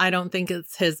 and I don't think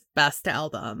it's his best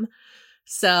album.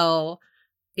 So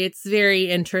it's very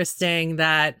interesting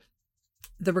that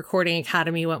the Recording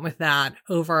Academy went with that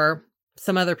over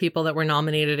some other people that were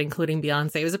nominated, including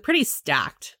Beyonce. It was a pretty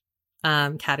stacked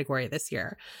category this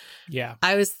year. Yeah.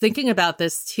 I was thinking about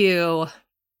this too.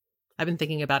 I've been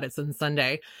thinking about it since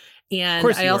Sunday. And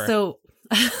I also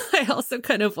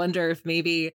kind of wonder if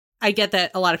maybe, I get that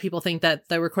a lot of people think that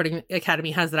the Recording Academy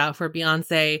has it out for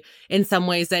Beyonce. In some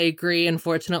ways, I agree.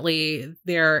 Unfortunately,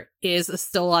 there is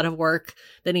still a lot of work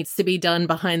that needs to be done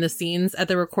behind the scenes at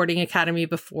the Recording Academy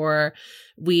before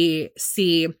we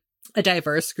see a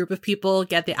diverse group of people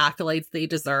get the accolades they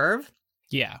deserve.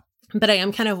 Yeah. But I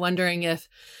am kind of wondering if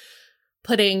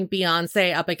putting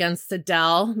Beyonce up against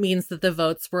Adele means that the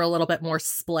votes were a little bit more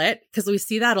split, because we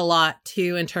see that a lot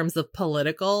too in terms of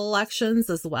political elections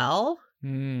as well.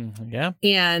 Yeah.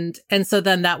 And so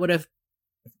then that would have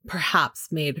perhaps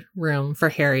made room for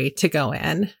Harry to go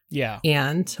in. Yeah.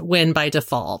 And win by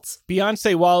default.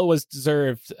 Beyonce, while it was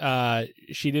deserved,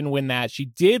 she didn't win that. She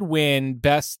did win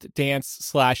Best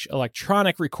Dance /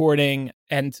 Electronic Recording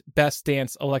and Best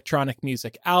Dance Electronic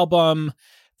Music Album.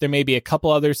 There may be a couple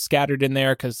others scattered in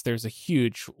there because there's a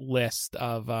huge list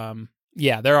of,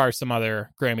 there are some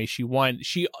other Grammys she won.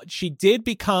 She did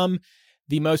become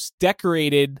the most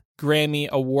decorated Grammy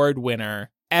Award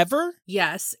winner ever.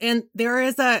 Yes. And there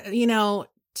is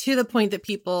to the point that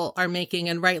people are making,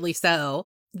 and rightly so,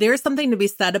 there's something to be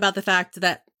said about the fact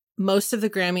that most of the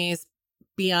Grammys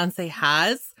Beyonce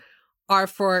has are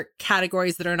for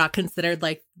categories that are not considered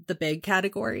like the big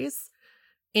categories.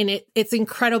 And it's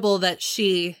incredible that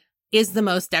she is the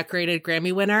most decorated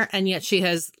Grammy winner, and yet she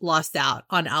has lost out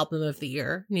on Album of the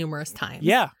Year numerous times.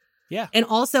 Yeah. Yeah. And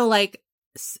also, like,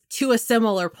 to a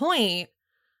similar point,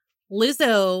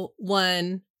 Lizzo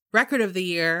won Record of the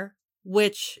Year,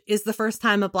 which is the first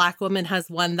time a Black woman has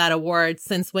won that award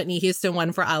since Whitney Houston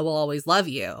won for I Will Always Love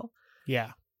You.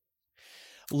 Yeah.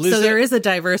 So there is a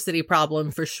diversity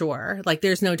problem for sure. Like,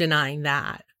 there's no denying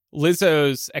that.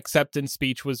 Lizzo's acceptance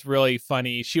speech was really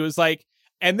funny. She was like,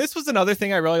 and this was another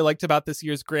thing I really liked about this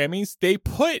year's Grammys. They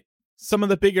put some of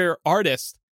the bigger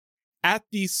artists at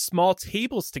these small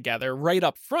tables together right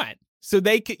up front. So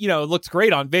they could, it looks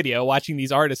great on video watching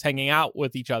these artists hanging out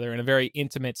with each other in a very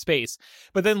intimate space.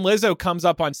 But then Lizzo comes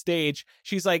up on stage.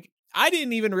 She's like, I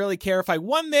didn't even really care if I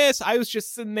won this. I was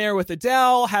just sitting there with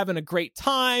Adele having a great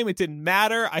time. It didn't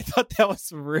matter. I thought that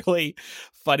was a really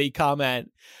funny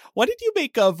comment. What did you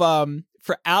make of,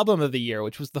 for Album of the Year,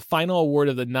 which was the final award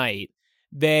of the night,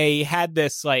 they had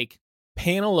this like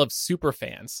panel of super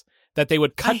fans that they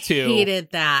would cut to. I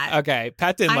hated that. Okay.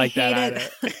 Pat didn't like that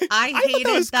either. I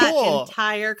hated that cool.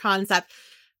 entire concept.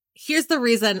 Here's the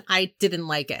reason I didn't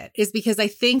like it is because I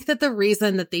think that the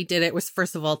reason that they did it was,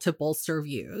 first of all, to bolster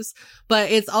views, but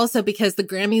it's also because the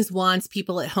Grammys wants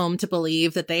people at home to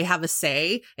believe that they have a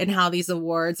say in how these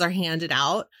awards are handed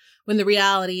out, when the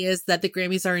reality is that the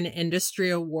Grammys are an industry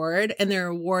award and they're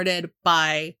awarded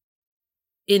by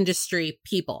industry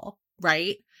people,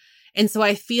 right? And so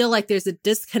I feel like there's a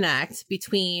disconnect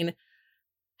between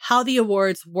how the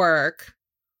awards work,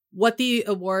 what the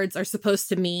awards are supposed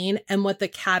to mean, and what the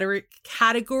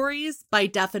categories by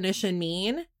definition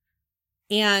mean,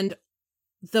 and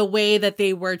the way that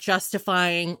they were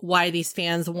justifying why these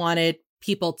fans wanted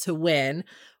people to win,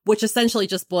 which essentially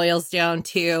just boils down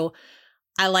to,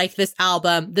 I like this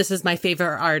album, this is my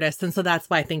favorite artist, and so that's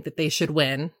why I think that they should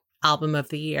win Album of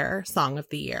the Year, Song of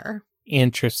the Year.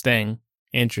 Interesting.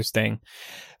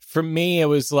 For me, it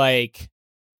was like,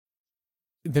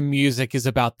 the music is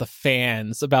about the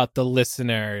fans, about the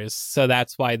listeners, so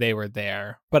that's why they were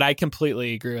there. But I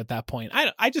completely agree with that point.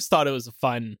 I just thought it was a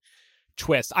fun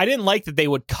twist. I didn't like that they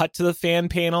would cut to the fan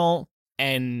panel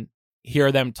and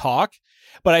hear them talk,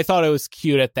 but I thought it was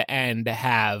cute at the end to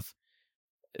have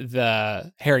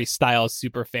the Harry Styles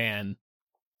superfan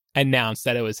announce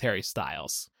that it was Harry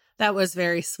Styles. That was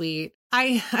very sweet.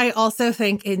 I also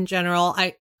think in general,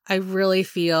 I really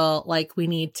feel like we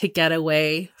need to get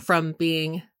away from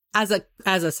being, as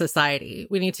a society,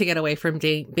 we need to get away from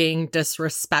being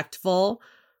disrespectful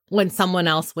when someone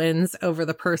else wins over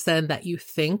the person that you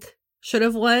think should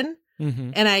have won.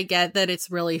 Mm-hmm. And I get that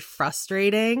it's really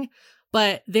frustrating,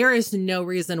 but there is no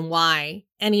reason why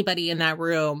anybody in that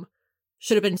room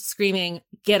should have been screaming,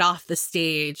 "Get off the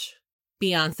stage.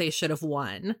 Beyonce should have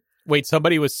won." Wait,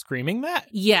 somebody was screaming that?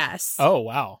 Yes. Oh,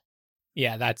 wow.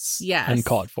 Yeah, that's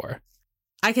uncalled for.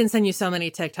 I can send you so many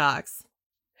TikToks.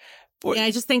 Yeah,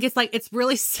 I just think it's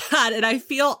really sad, and I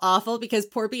feel awful because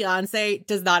poor Beyonce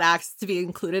does not ask to be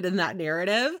included in that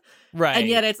narrative. Right. And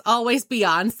yet it's always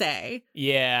Beyonce.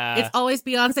 Yeah. It's always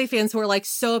Beyonce fans who are like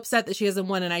so upset that she hasn't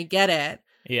won, and I get it.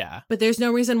 Yeah. But there's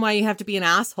no reason why you have to be an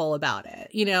asshole about it.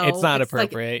 It's not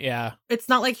appropriate. Yeah. It's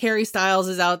not like Harry Styles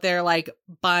is out there like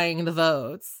buying the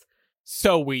votes.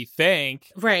 So we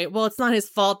think. Right. Well, it's not his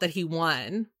fault that he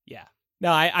won. Yeah.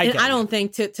 No, I don't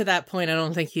think to that point, I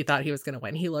don't think he thought he was going to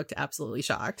win. He looked absolutely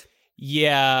shocked.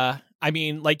 Yeah. I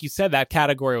mean, like you said, that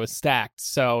category was stacked.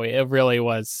 So it really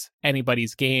was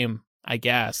anybody's game, I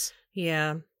guess.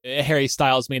 Yeah. Harry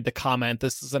Styles made the comment,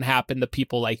 "This doesn't happen to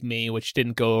people like me," which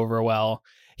didn't go over well.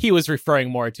 He was referring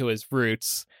more to his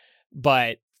roots.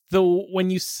 But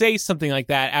when you say something like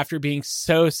that after being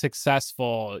so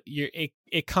successful,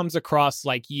 it comes across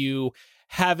like you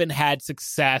haven't had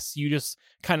success. You just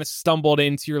kind of stumbled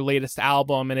into your latest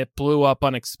album and it blew up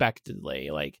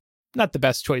unexpectedly. Like, not the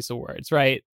best choice of words,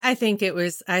 right? I think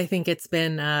it's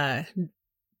been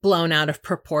blown out of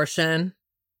proportion.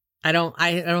 I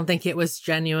don't think it was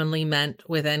genuinely meant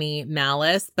with any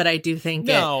malice, but I do think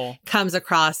it comes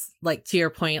across, like, to your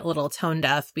point, a little tone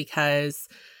deaf because,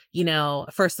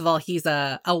 first of all, he's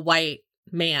a white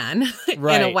man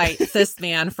right. and a white cis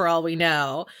man for all we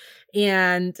know.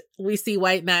 And we see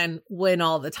white men win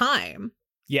all the time.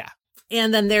 Yeah.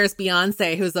 And then there's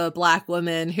Beyonce, who's a Black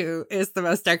woman who is the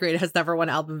most decorated, has never won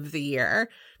Album of the Year.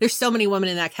 There's so many women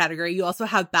in that category. You also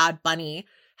have Bad Bunny,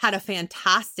 had a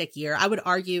fantastic year. I would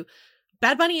argue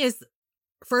Bad Bunny is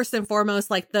first and foremost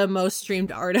like the most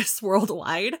streamed artist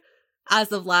worldwide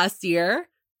as of last year.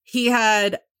 He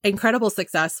had incredible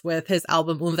success with his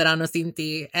album Un Verano Sin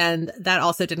Ti, and that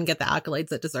also didn't get the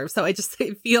accolades it deserves. So it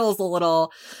feels a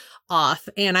little off.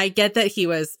 And I get that he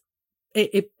was,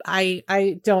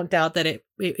 I don't doubt that it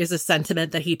is a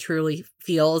sentiment that he truly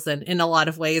feels. And in a lot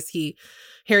of ways,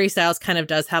 Harry Styles kind of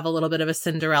does have a little bit of a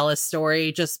Cinderella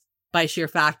story just by sheer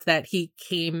fact that he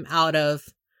came out of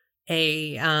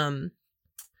a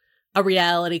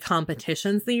reality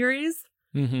competition series.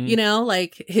 Mm-hmm.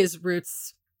 Like his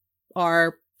roots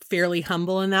are fairly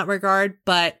humble in that regard.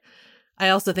 But I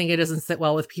also think it doesn't sit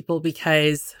well with people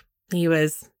because he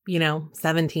was,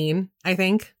 17, I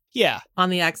think. Yeah. On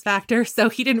the X Factor. So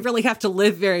he didn't really have to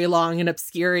live very long in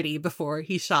obscurity before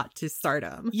he shot to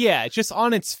stardom. Yeah, just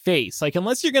on its face. Like,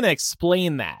 unless you're going to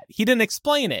explain that. He didn't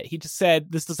explain it. He just said,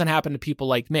 this doesn't happen to people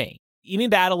like me. You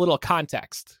need to add a little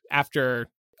context after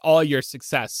all your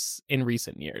success in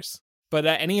recent years. But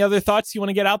any other thoughts you want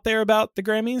to get out there about the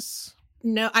Grammys?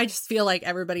 No, I just feel like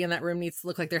everybody in that room needs to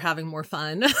look like they're having more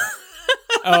fun.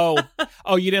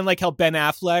 Oh, you didn't like how Ben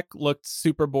Affleck looked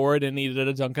super bored and needed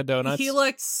a Dunkin' Donuts? He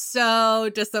looked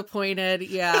so disappointed.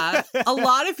 Yeah. A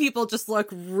lot of people just look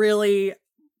really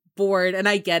bored. And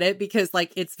I get it because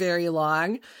like it's very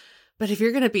long. But if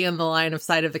you're going to be in the line of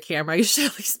sight of the camera, you should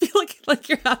at least be looking like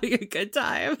you're having a good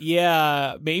time.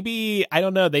 Yeah, maybe, I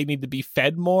don't know, they need to be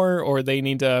fed more, or they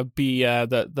need to be,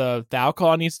 the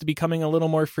alcohol needs to be coming a little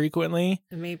more frequently.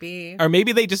 Maybe. Or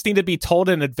maybe they just need to be told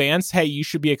in advance, hey, you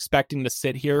should be expecting to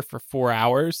sit here for 4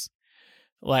 hours.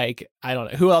 Like, I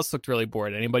don't know. Who else looked really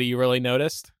bored? Anybody you really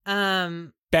noticed?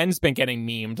 Ben's been getting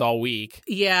memed all week.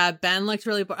 Yeah, Ben looked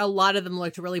really bored. A lot of them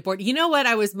looked really bored. You know what?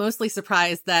 I was mostly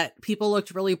surprised that people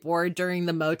looked really bored during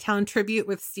the Motown tribute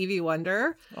with Stevie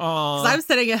Wonder. Because I'm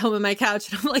sitting at home on my couch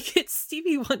and I'm like, it's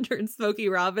Stevie Wonder and Smokey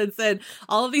Robinson.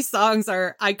 All of these songs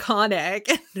are iconic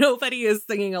and nobody is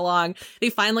singing along. They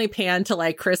finally panned to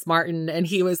like Chris Martin and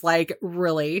he was like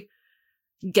really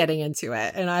getting into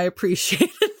it. And I appreciated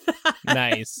that.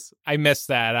 Nice. I missed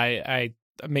that. I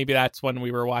maybe that's when we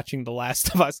were watching The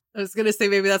Last of Us. I was going to say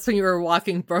maybe that's when you were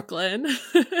walking Brooklyn.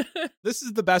 This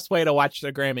is the best way to watch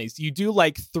the Grammys. You do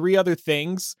like 3 other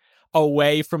things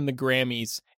away from the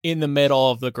Grammys in the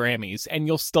middle of the Grammys, and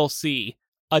you'll still see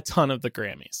a ton of the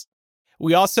Grammys.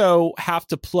 We also have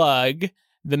to plug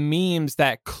the memes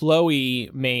that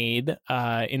Chloe made,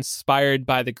 inspired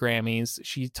by the Grammys.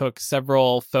 She took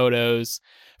several photos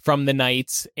from the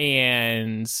night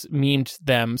and memed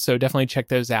them. So definitely check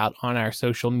those out on our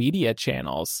social media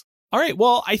channels. All right.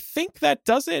 Well, I think that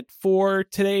does it for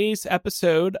today's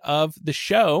episode of the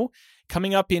show.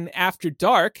 Coming up in After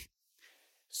Dark,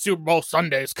 Super Bowl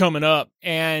Sunday is coming up.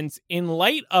 And in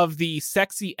light of the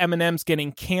sexy M&Ms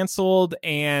getting canceled,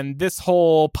 and this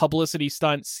whole publicity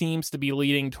stunt seems to be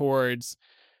leading towards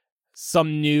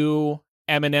some new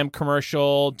M&M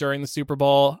commercial during the Super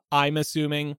Bowl, I'm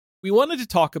assuming, we wanted to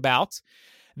talk about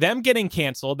them getting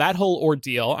canceled, that whole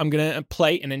ordeal. I'm going to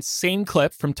play an insane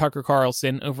clip from Tucker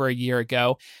Carlson over a year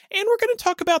ago. And we're going to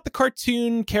talk about the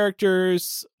cartoon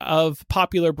characters of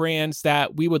popular brands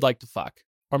that we would like to fuck,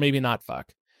 or maybe not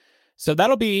fuck. So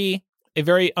that'll be a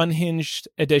very unhinged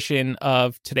edition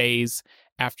of today's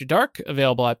After Dark,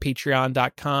 available at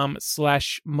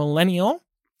patreon.com/millennial.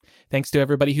 Thanks to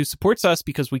everybody who supports us,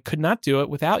 because we could not do it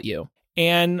without you.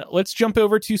 And let's jump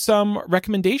over to some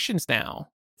recommendations now.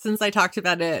 Since I talked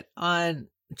about it on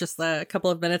just a couple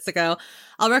of minutes ago,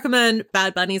 I'll recommend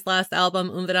Bad Bunny's last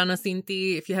album, Un Verano Sin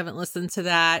Ti, if you haven't listened to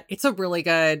that. It's a really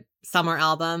good summer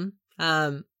album.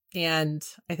 And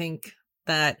I think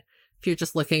that if you're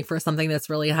just looking for something that's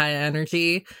really high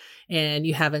energy and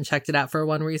you haven't checked it out for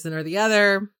one reason or the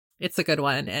other, it's a good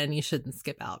one and you shouldn't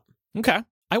skip out. Okay.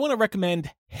 I want to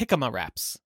recommend Jicama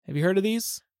Wraps. Have you heard of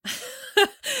these?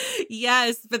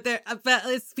 Yes, but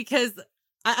it's because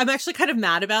I'm actually kind of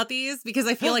mad about these because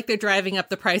I feel like they're driving up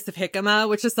the price of jicama,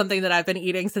 which is something that I've been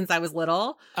eating since I was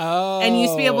little. Oh. And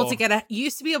used to be able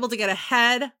to get a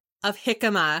head of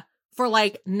jicama for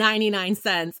like 99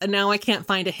 cents, and now I can't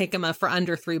find a jicama for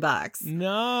under $3.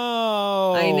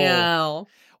 No. I know.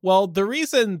 Well, the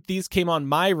reason these came on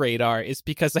my radar is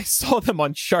because I saw them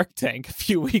on Shark Tank a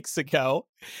few weeks ago,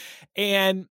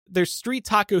 and they're street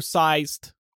taco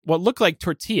sized, what look like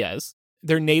tortillas.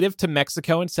 They're native to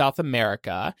Mexico and South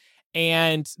America.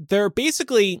 And they're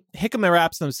basically, jicama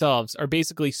wraps themselves are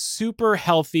basically super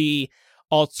healthy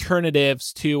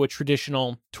alternatives to a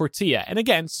traditional tortilla. And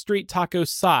again, street taco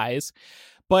size.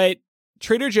 But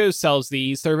Trader Joe's sells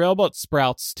these. They're available at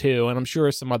Sprouts too, and I'm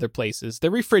sure some other places. They're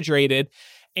refrigerated.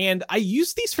 And I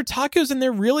use these for tacos, and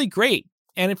they're really great.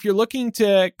 And if you're looking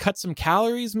to cut some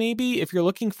calories, maybe, if you're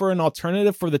looking for an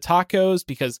alternative for the tacos,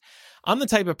 because I'm the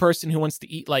type of person who wants to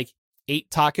eat like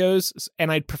 8 tacos,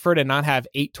 and I'd prefer to not have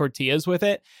 8 tortillas with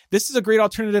it. This is a great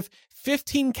alternative.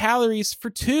 15 calories for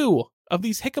 2 of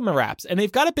these jicama wraps, and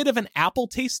they've got a bit of an apple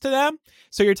taste to them.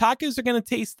 So your tacos are going to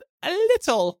taste a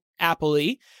little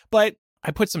appley, but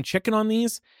I put some chicken on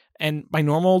these and my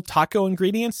normal taco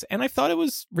ingredients, and I thought it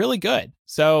was really good.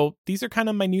 So these are kind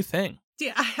of my new thing.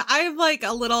 Yeah, I'm like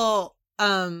a little,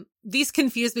 these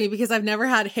confuse me because I've never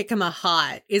had jicama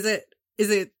hot. Is it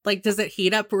like, does it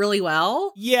heat up really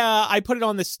well? Yeah, I put it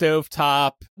on the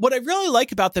stovetop. What I really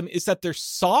like about them is that they're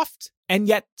soft and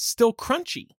yet still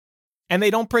crunchy, and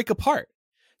they don't break apart.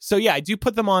 So yeah, I do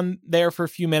put them on there for a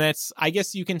few minutes. I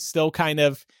guess you can still kind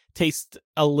of taste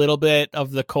a little bit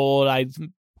of the cold. I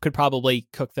could probably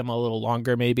cook them a little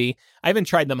longer, maybe. I haven't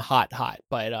tried them hot,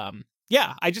 but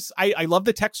yeah, I love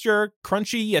the texture,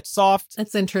 crunchy yet soft.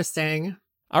 It's interesting.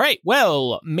 All right.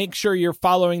 Well, make sure you're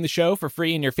following the show for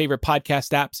free in your favorite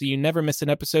podcast app so you never miss an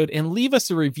episode, and leave us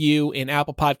a review in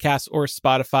Apple Podcasts or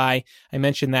Spotify. I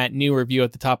mentioned that new review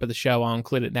at the top of the show. I'll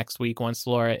include it next week once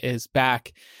Laura is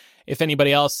back. If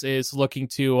anybody else is looking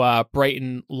to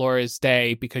brighten Laura's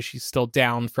day because she's still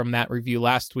down from that review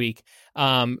last week,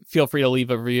 feel free to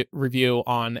leave a review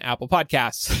on Apple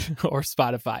Podcasts or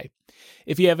Spotify.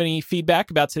 If you have any feedback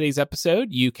about today's episode,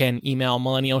 you can email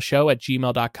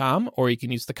millennialshow@gmail.com, or you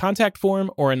can use the contact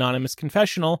form or anonymous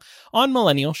confessional on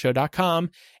millennialshow.com.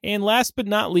 And last but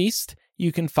not least,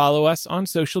 you can follow us on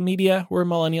social media. We're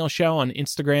Millennial Show on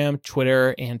Instagram,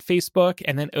 Twitter, and Facebook.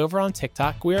 And then over on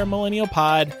TikTok, we are Millennial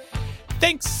Pod.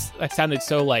 Thanks. That sounded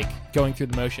so like going through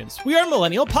the motions. We are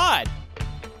Millennial Pod.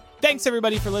 Thanks,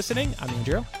 everybody, for listening. I'm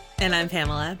Andrew. And I'm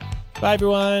Pamela. Bye,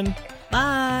 everyone.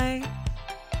 Bye.